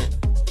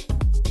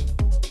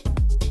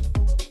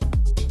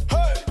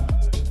 Hey!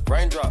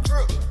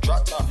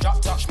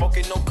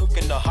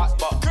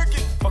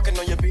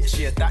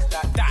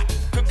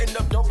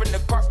 Cooking up dope in the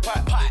crock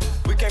pot.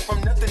 We came from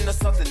nothing to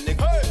something,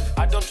 nigga.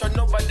 I don't trust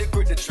nobody,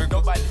 grip the trigger.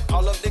 Nobody.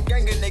 Call up the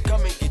gang and they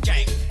come and get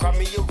gang. Cry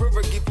me a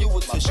river, give you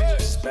a tissue.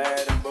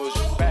 Bad and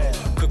bullshit, bad.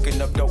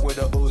 Cooking up dope with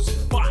a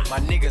Uzi. My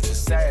niggas are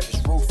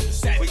savage,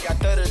 ruthless. We got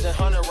 30s and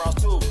 100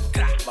 rounds too.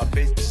 My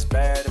bitch is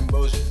bad and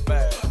bullshit,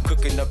 bad.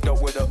 Cooking up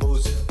dope with a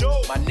Uzi.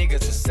 My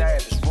niggas are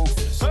savage,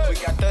 ruthless. We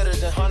got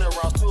 30s and 100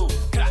 rounds too.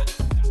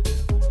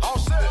 All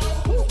set.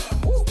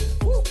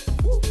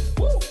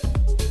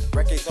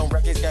 Records on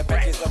records, got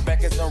backers on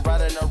backers. I'm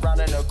riding around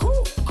in a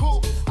coupe.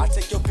 I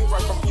take your bitch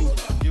right from you.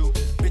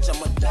 Bitch,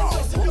 I'm a dog.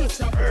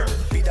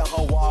 Beat down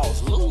her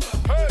walls.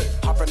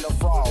 Hop in the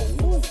frog.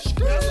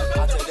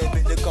 I tell that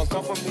bitch to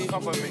come for me.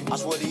 I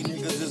swear these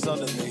niggas is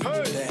under me.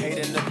 The hate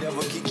and the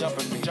devil keep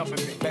jumping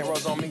me. Back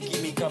rows on me,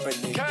 keep me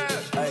company.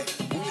 Hey,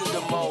 we do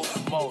the most.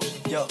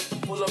 Yeah,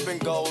 pull up and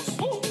goes.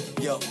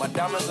 Yeah, my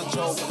diamonds are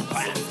chosen.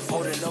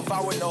 Holding up,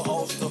 I with no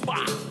holster.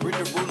 Read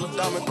the ruler,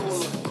 diamond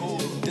cooler.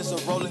 This a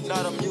roller,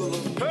 not a mule.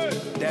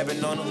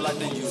 Dabbing on them like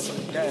the user.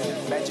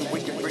 Magic,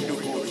 we can bring the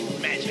voodoo.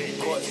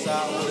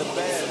 Courtside with a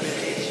bad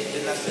bitch.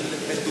 Then I send the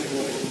bitch through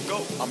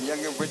Google. I'm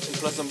young and rich and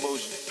plus I'm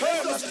bougie.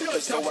 I'm not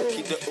stupid, so I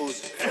keep the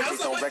ooze.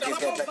 Records on records,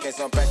 got backers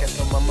on backers.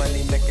 So my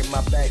money making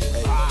my back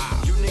pay.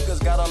 You niggas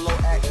got a low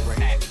act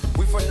rate.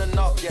 We from the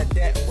north, yeah,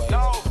 that way.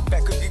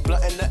 Back cookie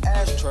blunt in the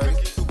ashtray.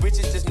 Two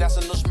bitches just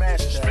national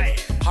smash day.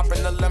 Hop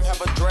in the limb, have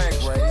a drag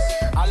race.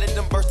 I let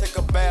them birds take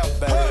a bath,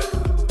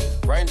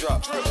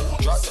 Raindrop,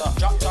 drop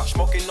top,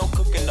 smoking, no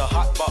cooking, the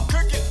hot pot.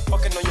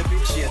 Fucking on your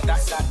bitch, yeah, dot.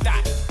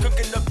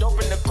 Cooking up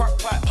dope in the crock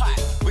pot.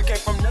 We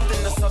came from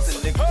nothing to something,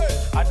 nigga.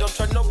 I don't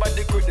trust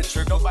nobody, grip the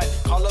trigger. Nobody.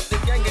 Call up the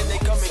gang and they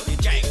come and get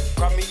gang.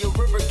 Cry me a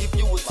river, give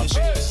you a tissue.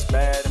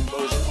 Bad and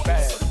bullshit,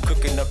 bad.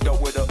 Cooking up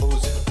dope with a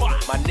Uzi.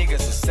 My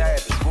niggas are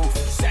savage,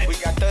 ruthless. We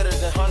got 30s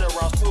and 100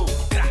 rounds too.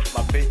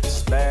 My bitch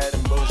is bad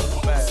and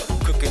bullshit, bad.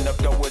 Cooking up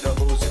dope with a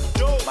Uzi.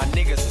 My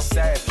niggas are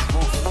savage,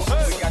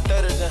 ruthless. We got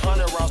 30s and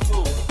 100 rounds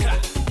too.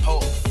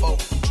 Whole folk,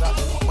 drop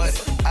money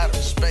out of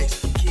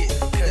space. Kid,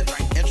 cut,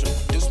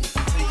 introduce me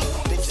to your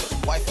bitch's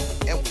wife,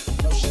 and we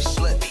know she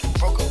slut.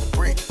 Broke a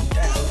brick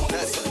down,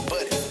 nutty,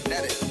 buddy,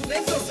 natty.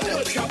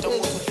 Don't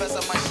move too fast, I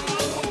might shoot.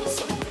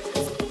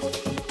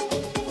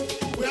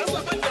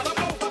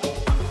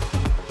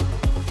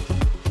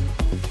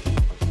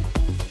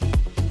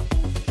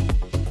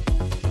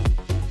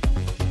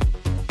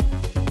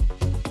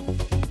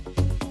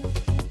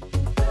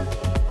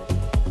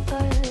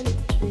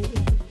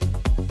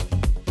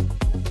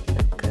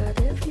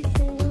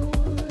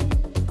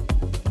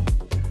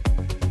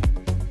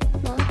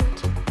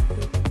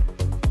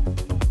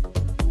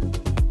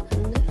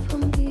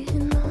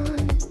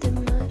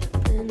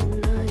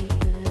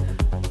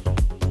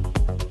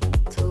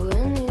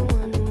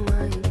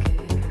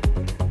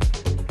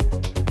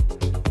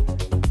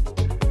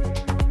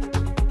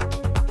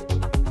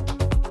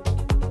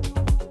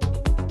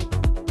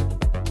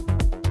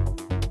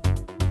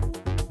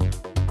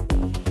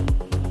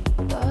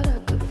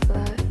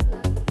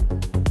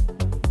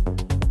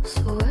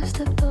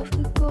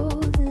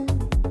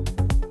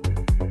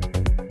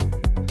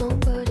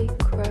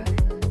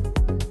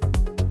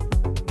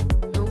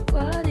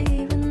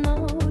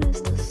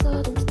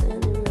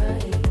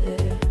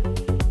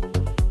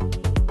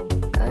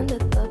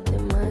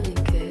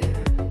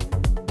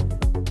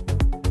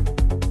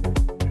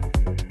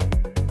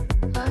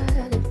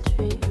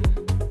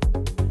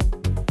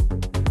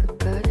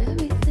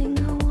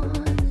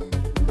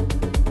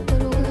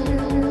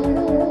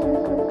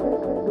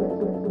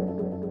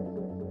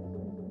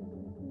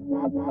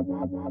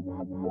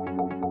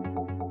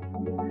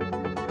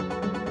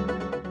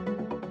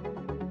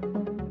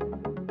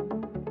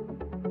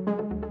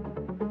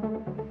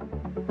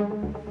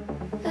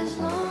 As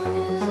long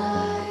as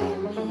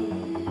I'm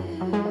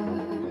here,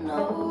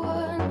 no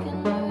one can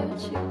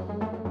hurt you.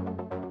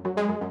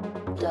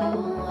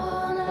 Don't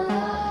wanna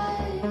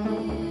lie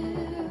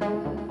here,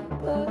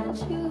 but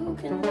you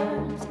can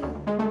learn to.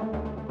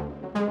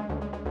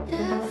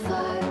 If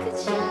I could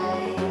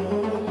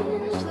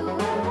change the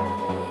way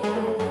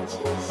that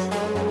you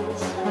see the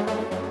sun,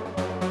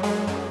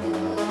 you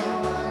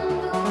wouldn't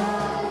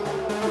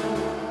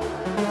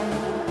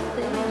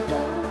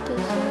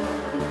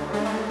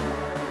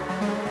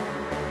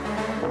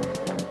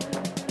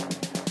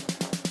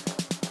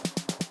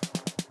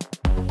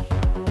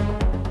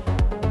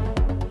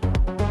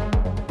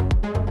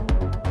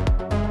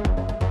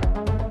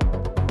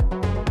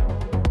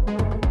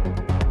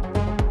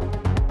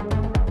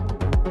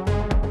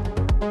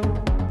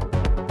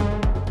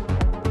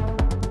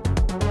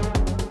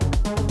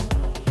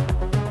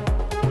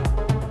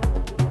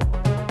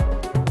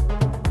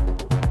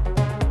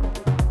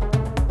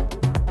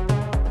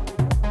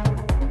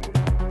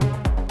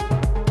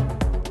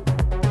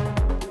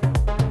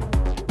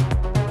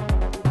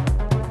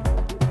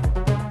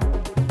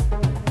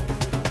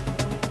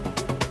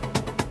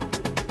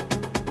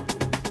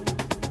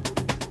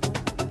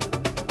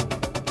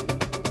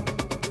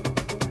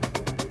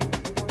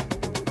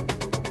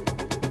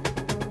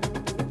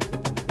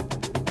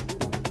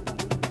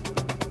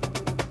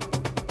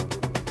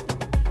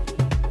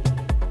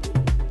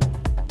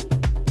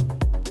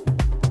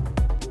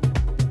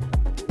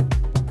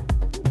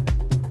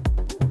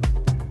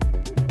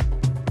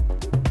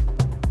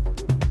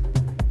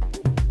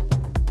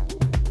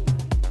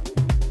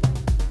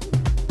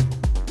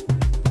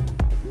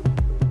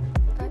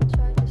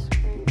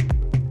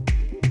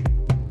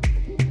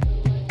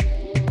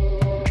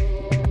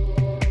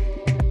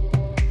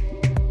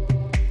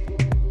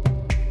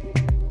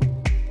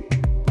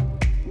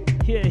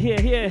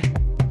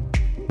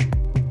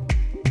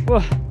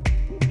Uf,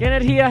 ¡qué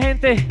energía,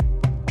 gente!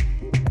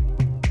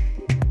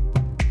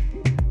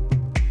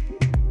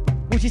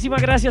 Muchísimas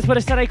gracias por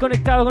estar ahí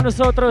conectado con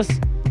nosotros.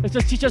 Esto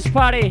es Chicho's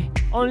Party,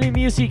 Only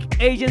Music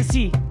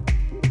Agency.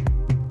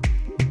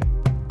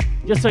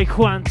 Yo soy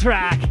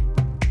Juantrack.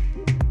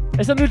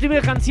 Esta es mi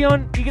última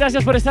canción y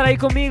gracias por estar ahí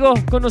conmigo,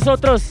 con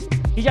nosotros.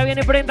 Y ya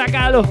viene Brenda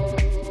Galo.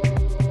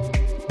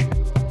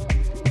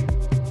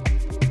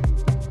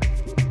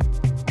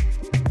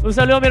 Un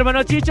saludo a mi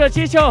hermano Chicho.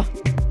 Chicho,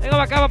 venga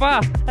para acá, papá.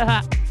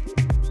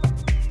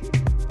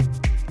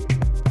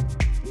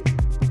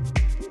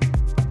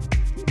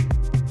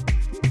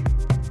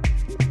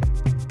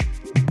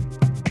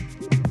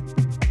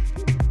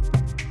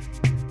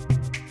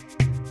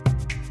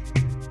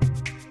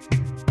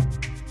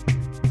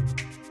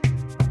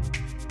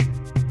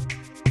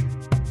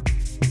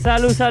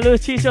 Salud, salud,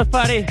 Chicho's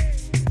Party.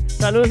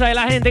 Saludos a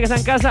la gente que está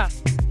en casa.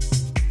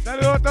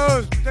 Saludos a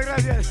todos, muchas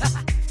gracias.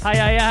 Ay,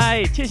 ay,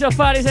 ay. Chicho's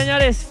Party,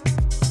 señores.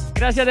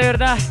 Gracias de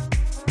verdad.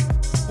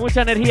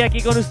 Mucha energía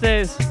aquí con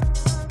ustedes.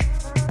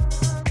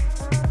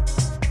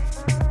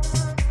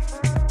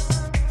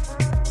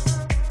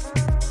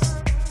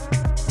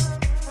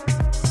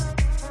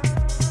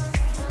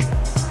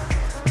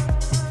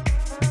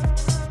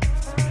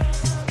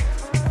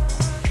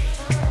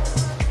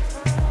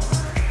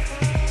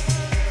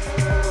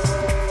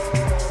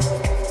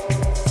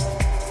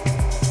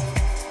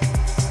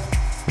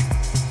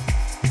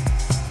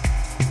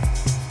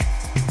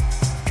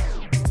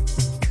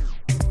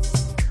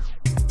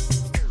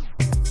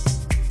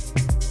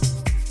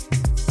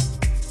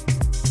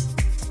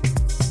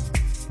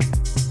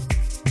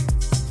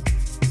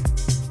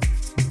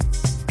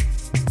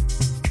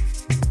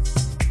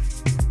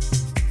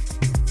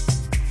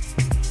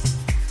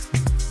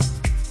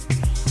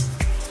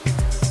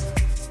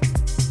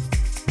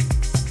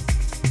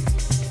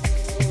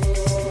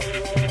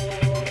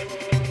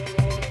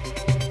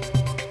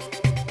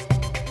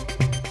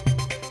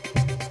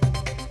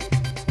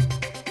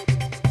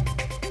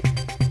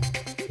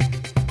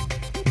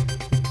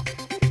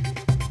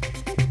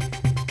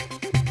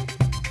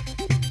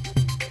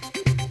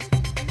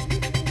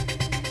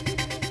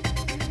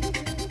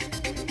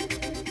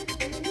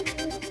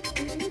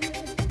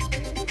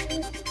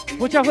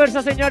 Mucha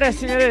fuerza, señores,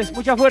 señores,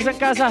 mucha fuerza en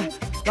casa,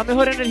 la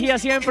mejor energía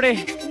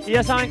siempre. Y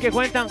ya saben que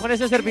cuentan con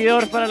ese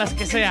servidor para las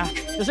que sea.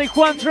 Yo soy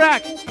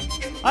Juantrack.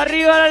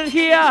 ¡Arriba la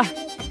energía!